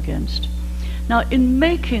up against. Now, in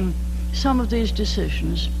making some of these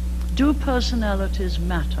decisions, do personalities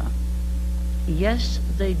matter? Yes,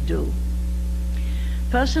 they do.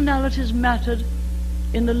 Personalities mattered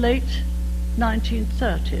in the late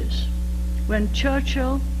 1930s, when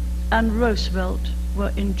Churchill and Roosevelt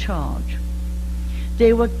were in charge.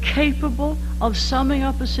 They were capable of summing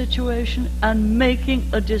up a situation and making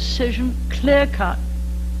a decision clear-cut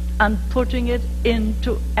and putting it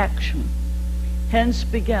into action. Hence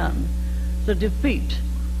began the defeat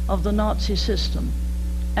of the Nazi system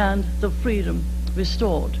and the freedom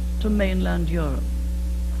restored to mainland Europe.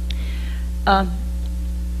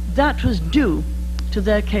 That was due to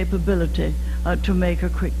their capability to make a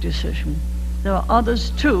quick decision. There are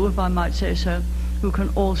others too, if I might say so, who can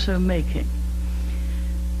also make it.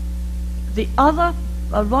 The other,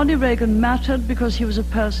 Ronnie Reagan mattered because he was a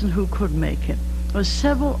person who could make it. There were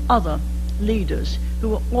several other leaders who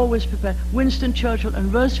were always prepared. Winston Churchill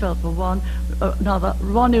and Roosevelt were one, another,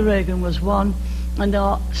 Ronnie Reagan was one, and there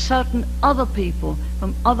are certain other people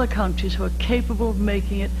from other countries who are capable of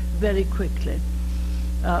making it very quickly.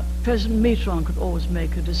 President Mitterrand could always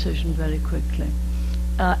make a decision very quickly.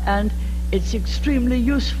 And it's extremely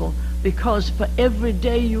useful because for every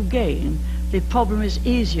day you gain, the problem is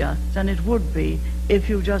easier than it would be if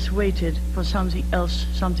you just waited for something else,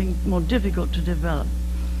 something more difficult to develop.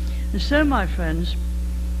 And so, my friends,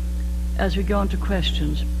 as we go on to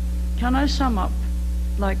questions, can I sum up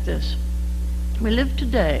like this? We live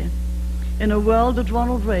today in a world that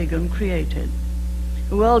Ronald Reagan created,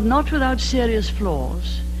 a world not without serious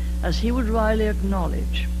flaws, as he would wryly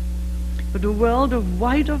acknowledge, but a world of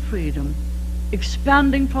wider freedom,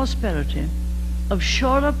 expanding prosperity, of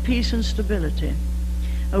surer peace and stability,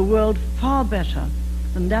 a world far better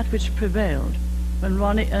than that which prevailed when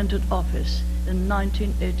Ronnie entered office in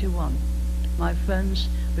 1981. My friends,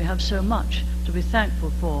 we have so much to be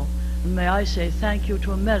thankful for, and may I say thank you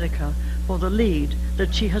to America for the lead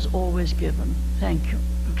that she has always given. Thank you.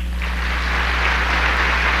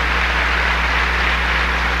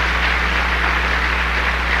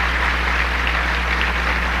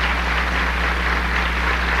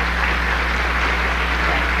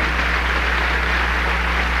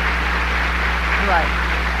 Right.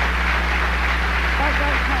 About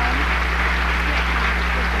that time.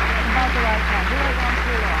 About the right time. We have gone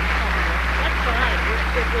too long. That's fine.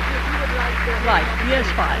 If you would like to... Right. Yes,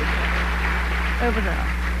 fine. Over there.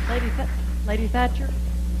 Lady Thatcher,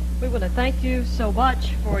 we want to thank you so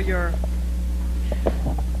much for your...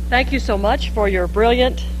 Thank you so much for your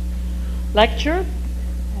brilliant lecture.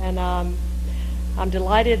 And I'm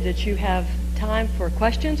delighted that you have time for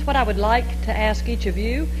questions. What I would like to ask each of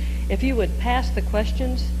you, if you would pass the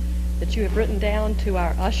questions that you have written down to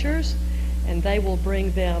our ushers, and they will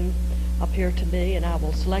bring them up here to me, and I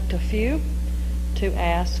will select a few to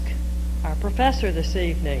ask our professor this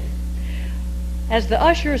evening. As the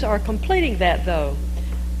ushers are completing that, though,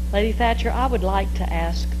 Lady Thatcher, I would like to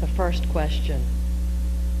ask the first question.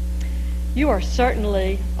 You are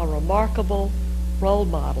certainly a remarkable role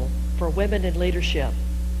model for women in leadership.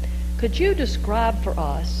 Could you describe for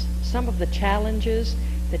us some of the challenges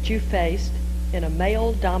that you faced in a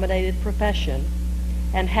male-dominated profession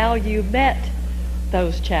and how you met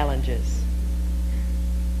those challenges?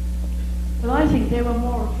 Well, I think they were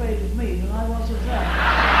more afraid of me than I was of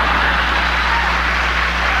them.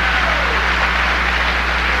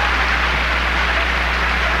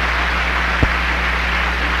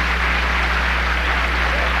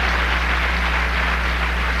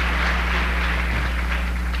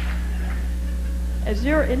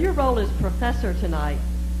 In your role as professor tonight,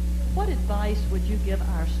 what advice would you give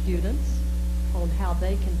our students on how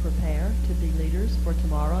they can prepare to be leaders for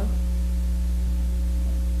tomorrow?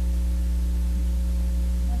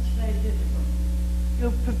 That's very difficult.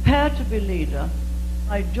 You prepare to be leader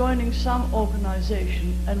by joining some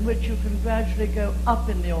organization in which you can gradually go up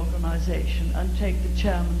in the organization and take the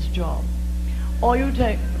chairman's job. Or you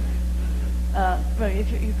take,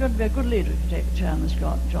 you've got to be a good leader if you take the chairman's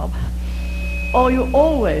job. Or you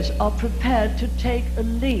always are prepared to take a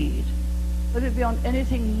lead. Whether it be on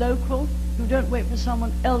anything local, you don't wait for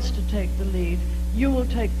someone else to take the lead. You will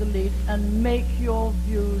take the lead and make your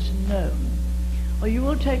views known. Or you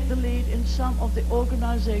will take the lead in some of the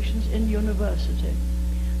organizations in university.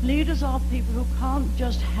 Leaders are people who can't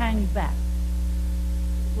just hang back.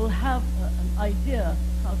 Will have an idea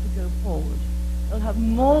how to go forward. They'll have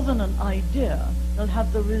more than an idea. They'll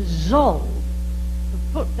have the resolve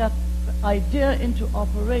to put that idea into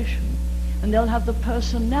operation and they'll have the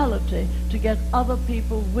personality to get other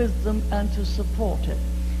people with them and to support it.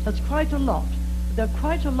 That's quite a lot. There are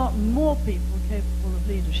quite a lot more people capable of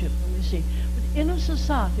leadership than we see. But in a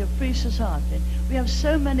society, a free society, we have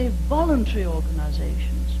so many voluntary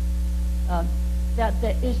organizations that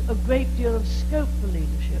there is a great deal of scope for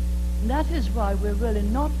leadership. And that is why we're really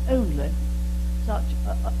not only such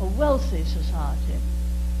a wealthy society,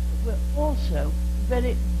 but we're also a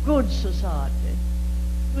very good society,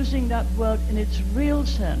 using that word in its real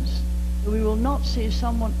sense, that we will not see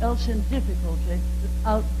someone else in difficulty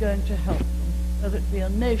without going to help them, whether it be a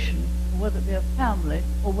nation, or whether it be a family,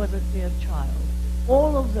 or whether it be a child.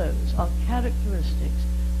 All of those are characteristics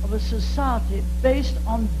of a society based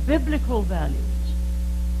on biblical values,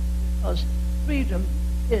 because freedom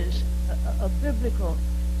is a biblical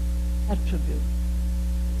attribute.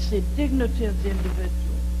 It's the dignity of the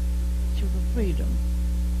individual to the freedom,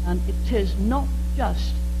 and it is not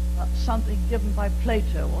just something given by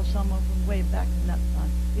Plato or someone from way back in that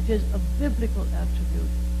time. It is a biblical attribute,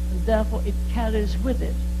 and therefore it carries with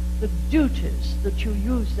it the duties that you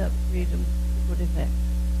use that freedom to good effect.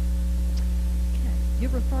 Okay. You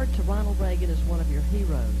referred to Ronald Reagan as one of your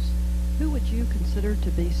heroes. Who would you consider to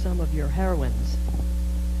be some of your heroines?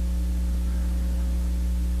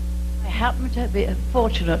 I happen to be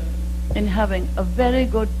fortunate in having a very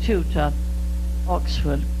good tutor at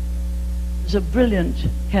Oxford. He's a brilliant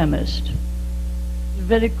chemist, a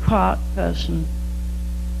very quiet person.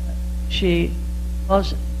 She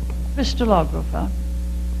was a crystallographer.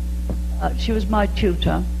 She was my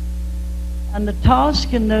tutor. And the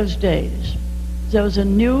task in those days, there was a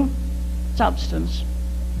new substance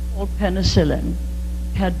called penicillin,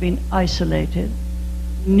 had been isolated,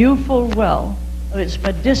 knew full well of its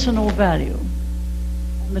medicinal value.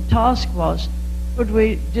 And the task was, could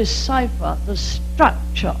we decipher the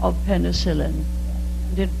structure of penicillin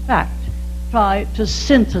and in fact try to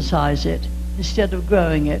synthesize it instead of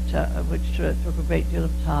growing it, which took a great deal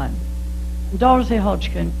of time. And Dorothy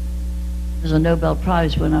Hodgkin, as a Nobel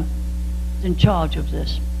Prize winner, is in charge of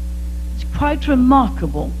this. It's quite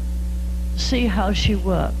remarkable to see how she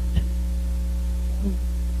worked. And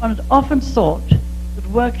one had often thought that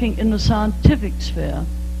working in the scientific sphere,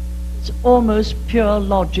 it's almost pure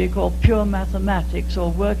logic or pure mathematics, or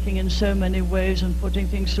working in so many ways and putting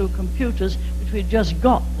things through computers, which we just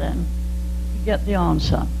got then, to get the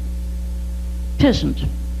answer. It isn't.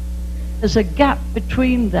 There's a gap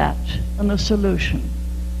between that and the solution.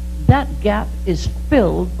 That gap is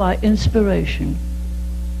filled by inspiration.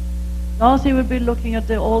 Dorothy would be looking at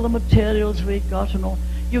all the materials we got and all.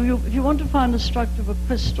 If you want to find the structure of a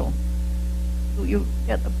crystal, you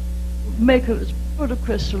make as good a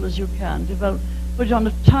crystal as you can, put it on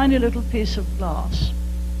a tiny little piece of glass.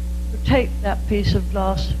 You take that piece of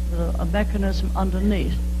glass with a mechanism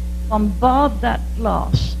underneath, bombard that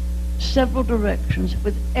glass several directions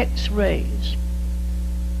with X-rays.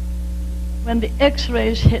 When the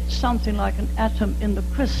X-rays hit something like an atom in the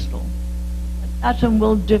crystal, an atom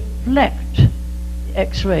will deflect the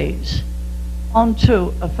X-rays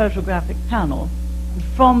onto a photographic panel. And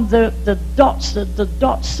from the dots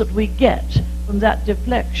that we get from that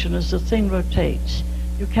deflection as the thing rotates,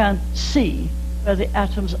 you can see where the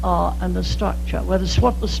atoms are and the structure,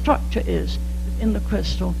 what the structure is within the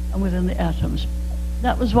crystal and within the atoms.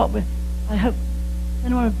 That was what I hope,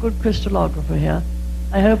 anyone a good crystallographer here?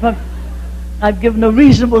 I hope I've given a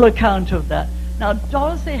reasonable account of that. Now,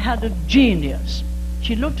 Dorothy had a genius.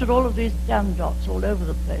 She looked at all of these damn dots all over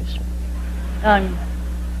the place. And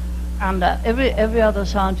every other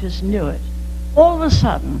scientist knew it. All of a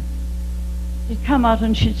sudden, she'd come out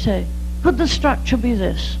and she'd say, could the structure be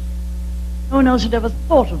this? No one else had ever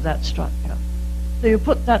thought of that structure. So you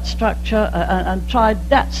put that structure and tried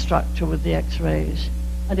that structure with the X-rays,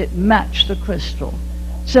 and it matched the crystal.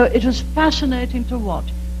 So it was fascinating to watch,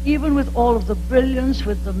 even with all of the brilliance,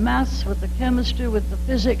 with the maths, with the chemistry, with the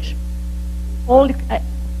physics, all the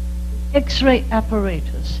X-ray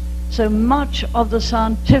apparatus. So much of the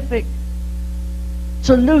scientific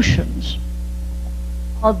solutions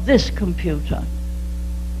of this computer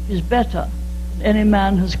is better than any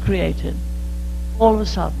man has created. All of a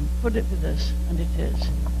sudden, could it be this? And it is.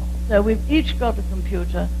 So we've each got a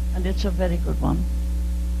computer, and it's a very good one.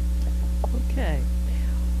 Okay.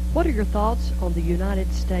 What are your thoughts on the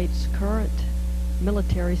United States' current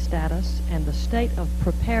military status and the state of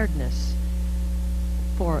preparedness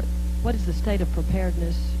for... What is the state of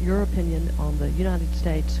preparedness, your opinion on the United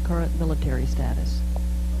States' current military status?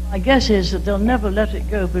 My guess is that they'll never let it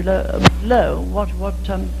go below what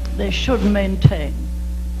they should maintain.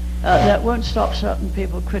 That won't stop certain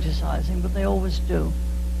people criticizing, but they always do.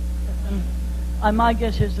 my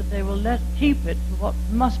guess is that they will keep it for what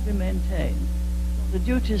must be maintained, for the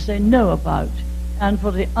duties they know about, and for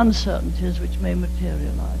the uncertainties which may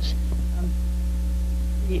materialize.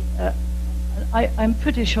 I'm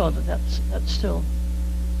pretty sure that that's still.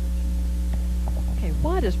 Okay,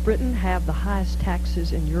 why does Britain have the highest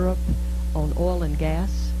taxes in Europe on oil and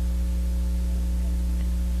gas?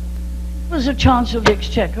 There's a chance of the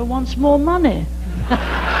Exchequer wants more money.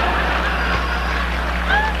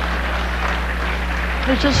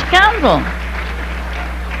 It's a scandal.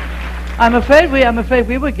 I'm afraid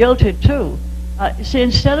we were guilty too. You see,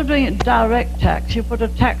 instead of doing it direct tax, you put a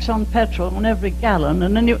tax on petrol on every gallon,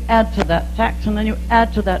 and then you add to that tax, and then you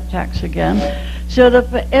add to that tax again, so that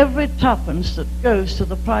for every tuppence that goes to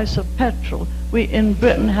the price of petrol, we in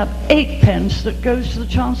Britain have 8 pence that goes to the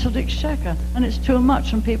Chancellor of the Exchequer, and it's too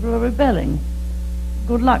much, and people are rebelling.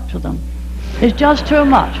 Good luck to them. It's just too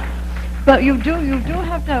much. But you do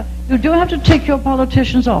have to tick your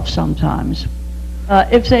politicians off sometimes.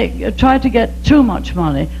 If they try to get too much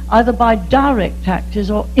money, either by direct taxes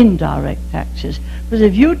or indirect taxes. Because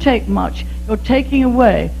if you take much, you're taking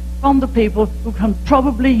away from the people who can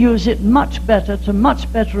probably use it much better, to much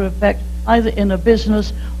better effect, either in a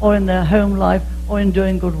business or in their home life or in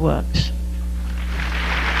doing good works.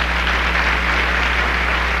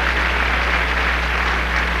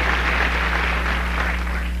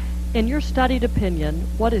 In your studied opinion,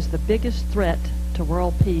 what is the biggest threat to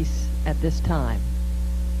world peace at this time?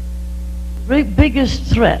 The biggest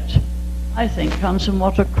threat, I think, comes from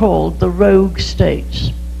what are called the rogue states.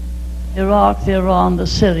 Iraq, the Iran, the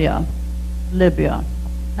Syria, Libya.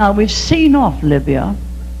 Now, we've seen off Libya,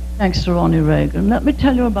 thanks to Ronnie Reagan. Let me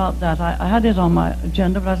tell you about that. I had it on my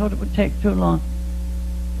agenda, but I thought it would take too long.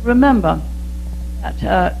 Remember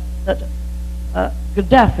that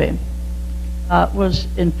Gaddafi was,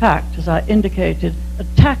 in fact, as I indicated,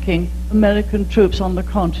 attacking American troops on the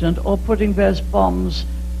continent or putting various bombs,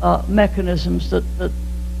 mechanisms that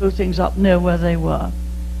blew things up near where they were.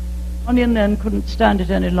 Onion then couldn't stand it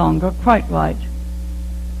any longer, quite right.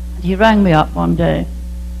 And he rang me up one day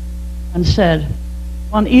and said,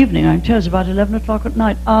 one evening, I think it was about 11 o'clock at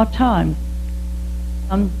night, our time,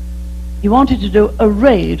 he wanted to do a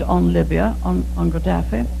raid on Libya, on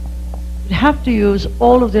Gaddafi. You'd have to use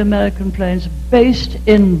all of the American planes based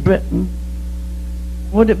in Britain.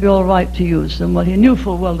 Would it be all right to use them? Well, he knew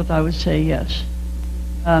full well that I would say yes.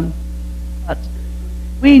 But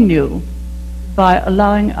we knew, by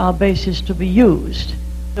allowing our bases to be used,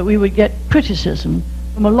 that we would get criticism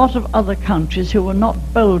from a lot of other countries who were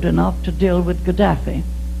not bold enough to deal with Gaddafi.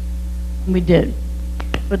 And we did.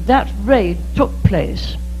 But that raid took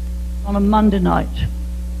place on a Monday night.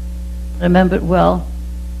 I remember it well.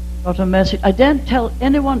 Got a message. I didn't tell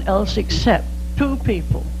anyone else except 2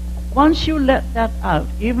 people. Once you let that out,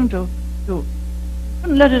 even you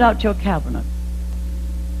couldn't let it out to your cabinet.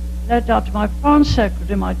 Let it out to my Foreign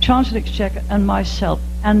Secretary, my Chancellor of the Exchequer, and myself,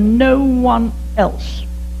 and no one else.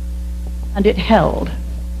 And it held.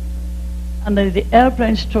 And the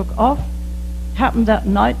airplanes took off. It happened that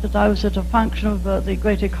night that I was at a function of the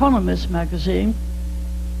Great Economist magazine,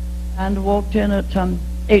 and walked in at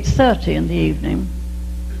 8:30 in the evening.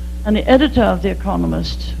 And the editor of The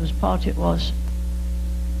Economist, whose party it was,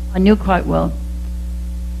 I knew quite well,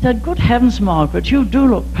 said, "Good heavens, Margaret, you do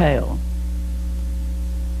look pale."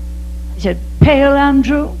 I said, "Pale,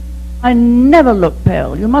 Andrew? I never look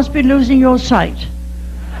pale. You must be losing your sight."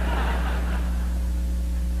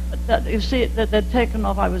 But you see, that they'd taken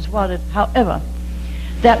off, I was worried. However,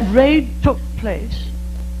 that raid took place.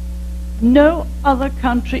 No other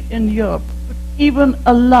country in Europe would even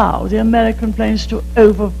allow the American planes to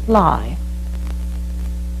overfly.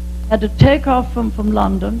 Had to take off from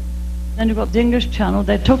London, then you've got the English Channel,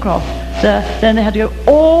 they took off there, then they had to go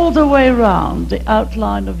all the way around the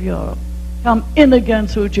outline of Europe, come in again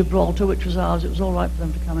through Gibraltar, which was ours, it was all right for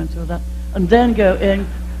them to come in through that, and then go in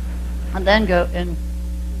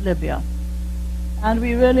Libya. And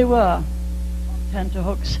we really were on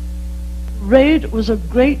tenterhooks. Raid was a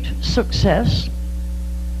great success.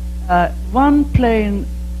 One plane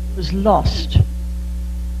was lost.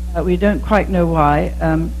 We don't quite know why,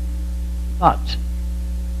 but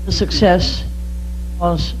the success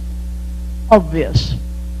was obvious.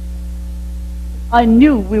 I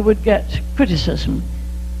knew we would get criticism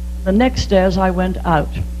the next day as I went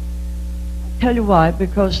out. I'll tell you why,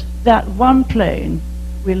 because that one plane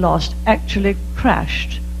we lost actually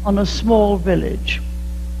crashed on a small village,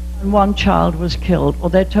 and 1 child was killed, or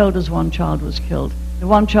they told us 1 child was killed. If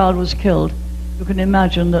 1 child was killed, you can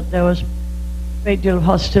imagine that there was a great deal of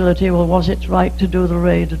hostility. Well, was it right to do the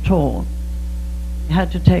raid at all? We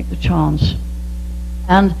had to take the chance.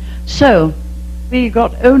 And so we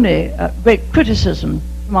got only great criticism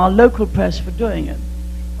from our local press for doing it.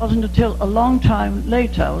 It wasn't until a long time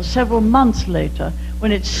later, or several months later,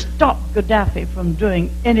 when it stopped Gaddafi from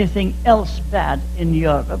doing anything else bad in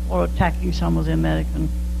Europe or attacking some of the American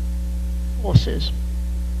forces,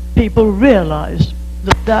 people realized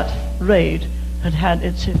that that raid had had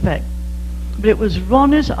its effect. But it was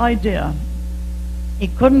Ronnie's idea. He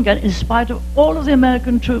couldn't get, in spite of all of the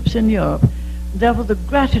American troops in Europe, therefore the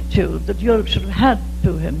gratitude that Europe should have had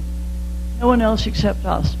to him, no one else except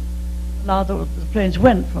us, allowed the planes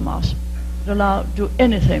went from us, would allow do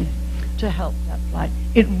anything to help that flight.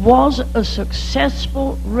 It was a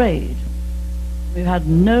successful raid. We've had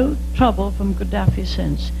no trouble from Gaddafi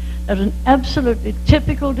since. That was an absolutely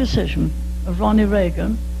typical decision of Ronnie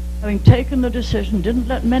Reagan. Having taken the decision, didn't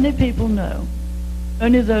let many people know,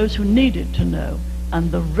 only those who needed to know,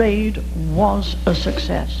 and the raid was a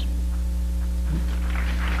success.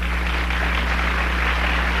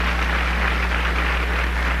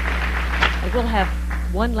 We'll have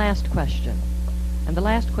one last question, and the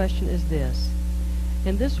last question is this.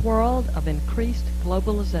 In this world of increased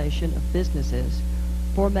globalization of businesses,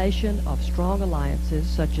 formation of strong alliances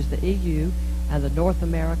such as the EU and the North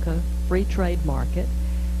America Free Trade Market,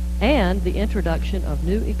 and the introduction of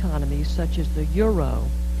new economies such as the euro,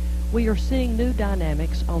 we are seeing new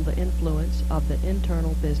dynamics on the influence of the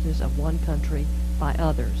internal business of one country by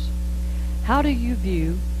others. How do you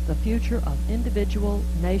view the future of individual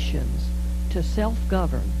nations to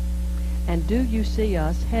self-govern, and do you see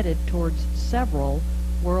us headed towards several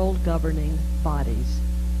world governing bodies?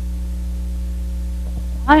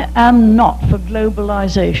 I am not for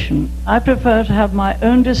globalization. I prefer to have my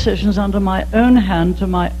own decisions under my own hand to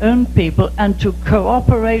my own people and to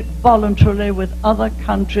cooperate voluntarily with other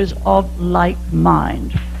countries of like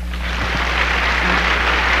mind.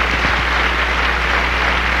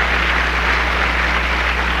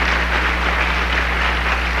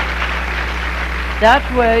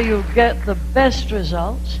 That way you get the best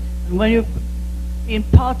results, and when you've been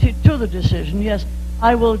party to the decision, yes,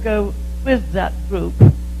 I will go with that group.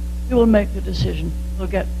 You will make the decision. You'll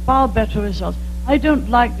get far better results. I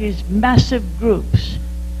don't like these massive groups.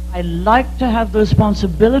 I like to have the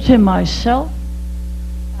responsibility myself,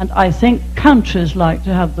 and I think countries like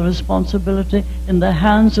to have the responsibility in the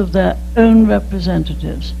hands of their own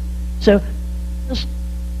representatives. So, just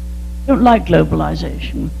don't like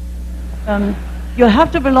globalization. You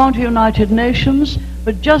have to belong to the United Nations,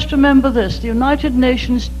 but just remember this, the United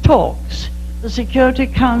Nations talks, the Security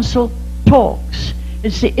Council talks.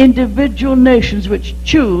 It's the individual nations which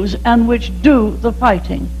choose and which do the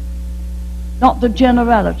fighting, not the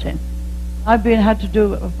generality. I've had to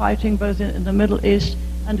do fighting both in the Middle East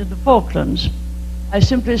and in the Falklands. I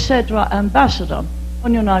simply said to our ambassador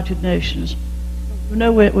on United Nations, you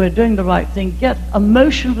know we're doing the right thing, get a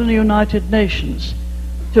motion from the United Nations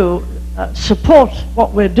to support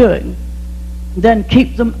what we're doing, then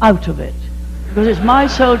keep them out of it. Because it's my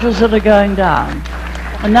soldiers that are going down.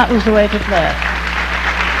 And that was the way to play it.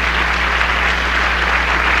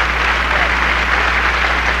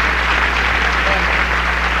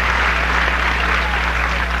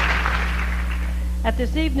 At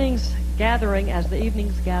this evening's gathering, as the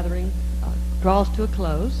evening's gathering draws to a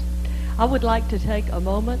close, I would like to take a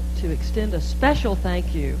moment to extend a special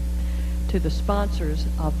thank you to the sponsors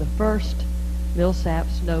of the first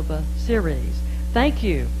Millsaps Nova series. Thank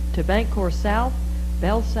you to Bancorp South,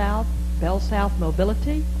 Bell South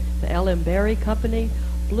Mobility, the L.M. Berry Company,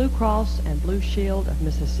 Blue Cross and Blue Shield of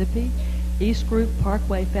Mississippi, East Group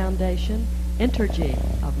Parkway Foundation, Entergy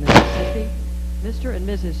of Mississippi, Mr. and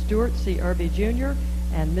Mrs. Stuart C. Irby Jr.,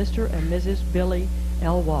 and Mr. and Mrs. Billy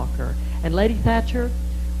L. Walker. And Lady Thatcher,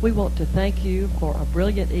 we want to thank you for a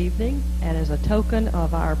brilliant evening, and as a token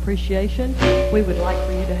of our appreciation, we would like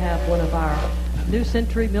for you to have one of our New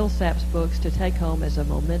Century Millsaps books to take home as a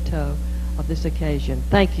memento of this occasion.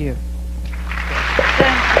 Thank you.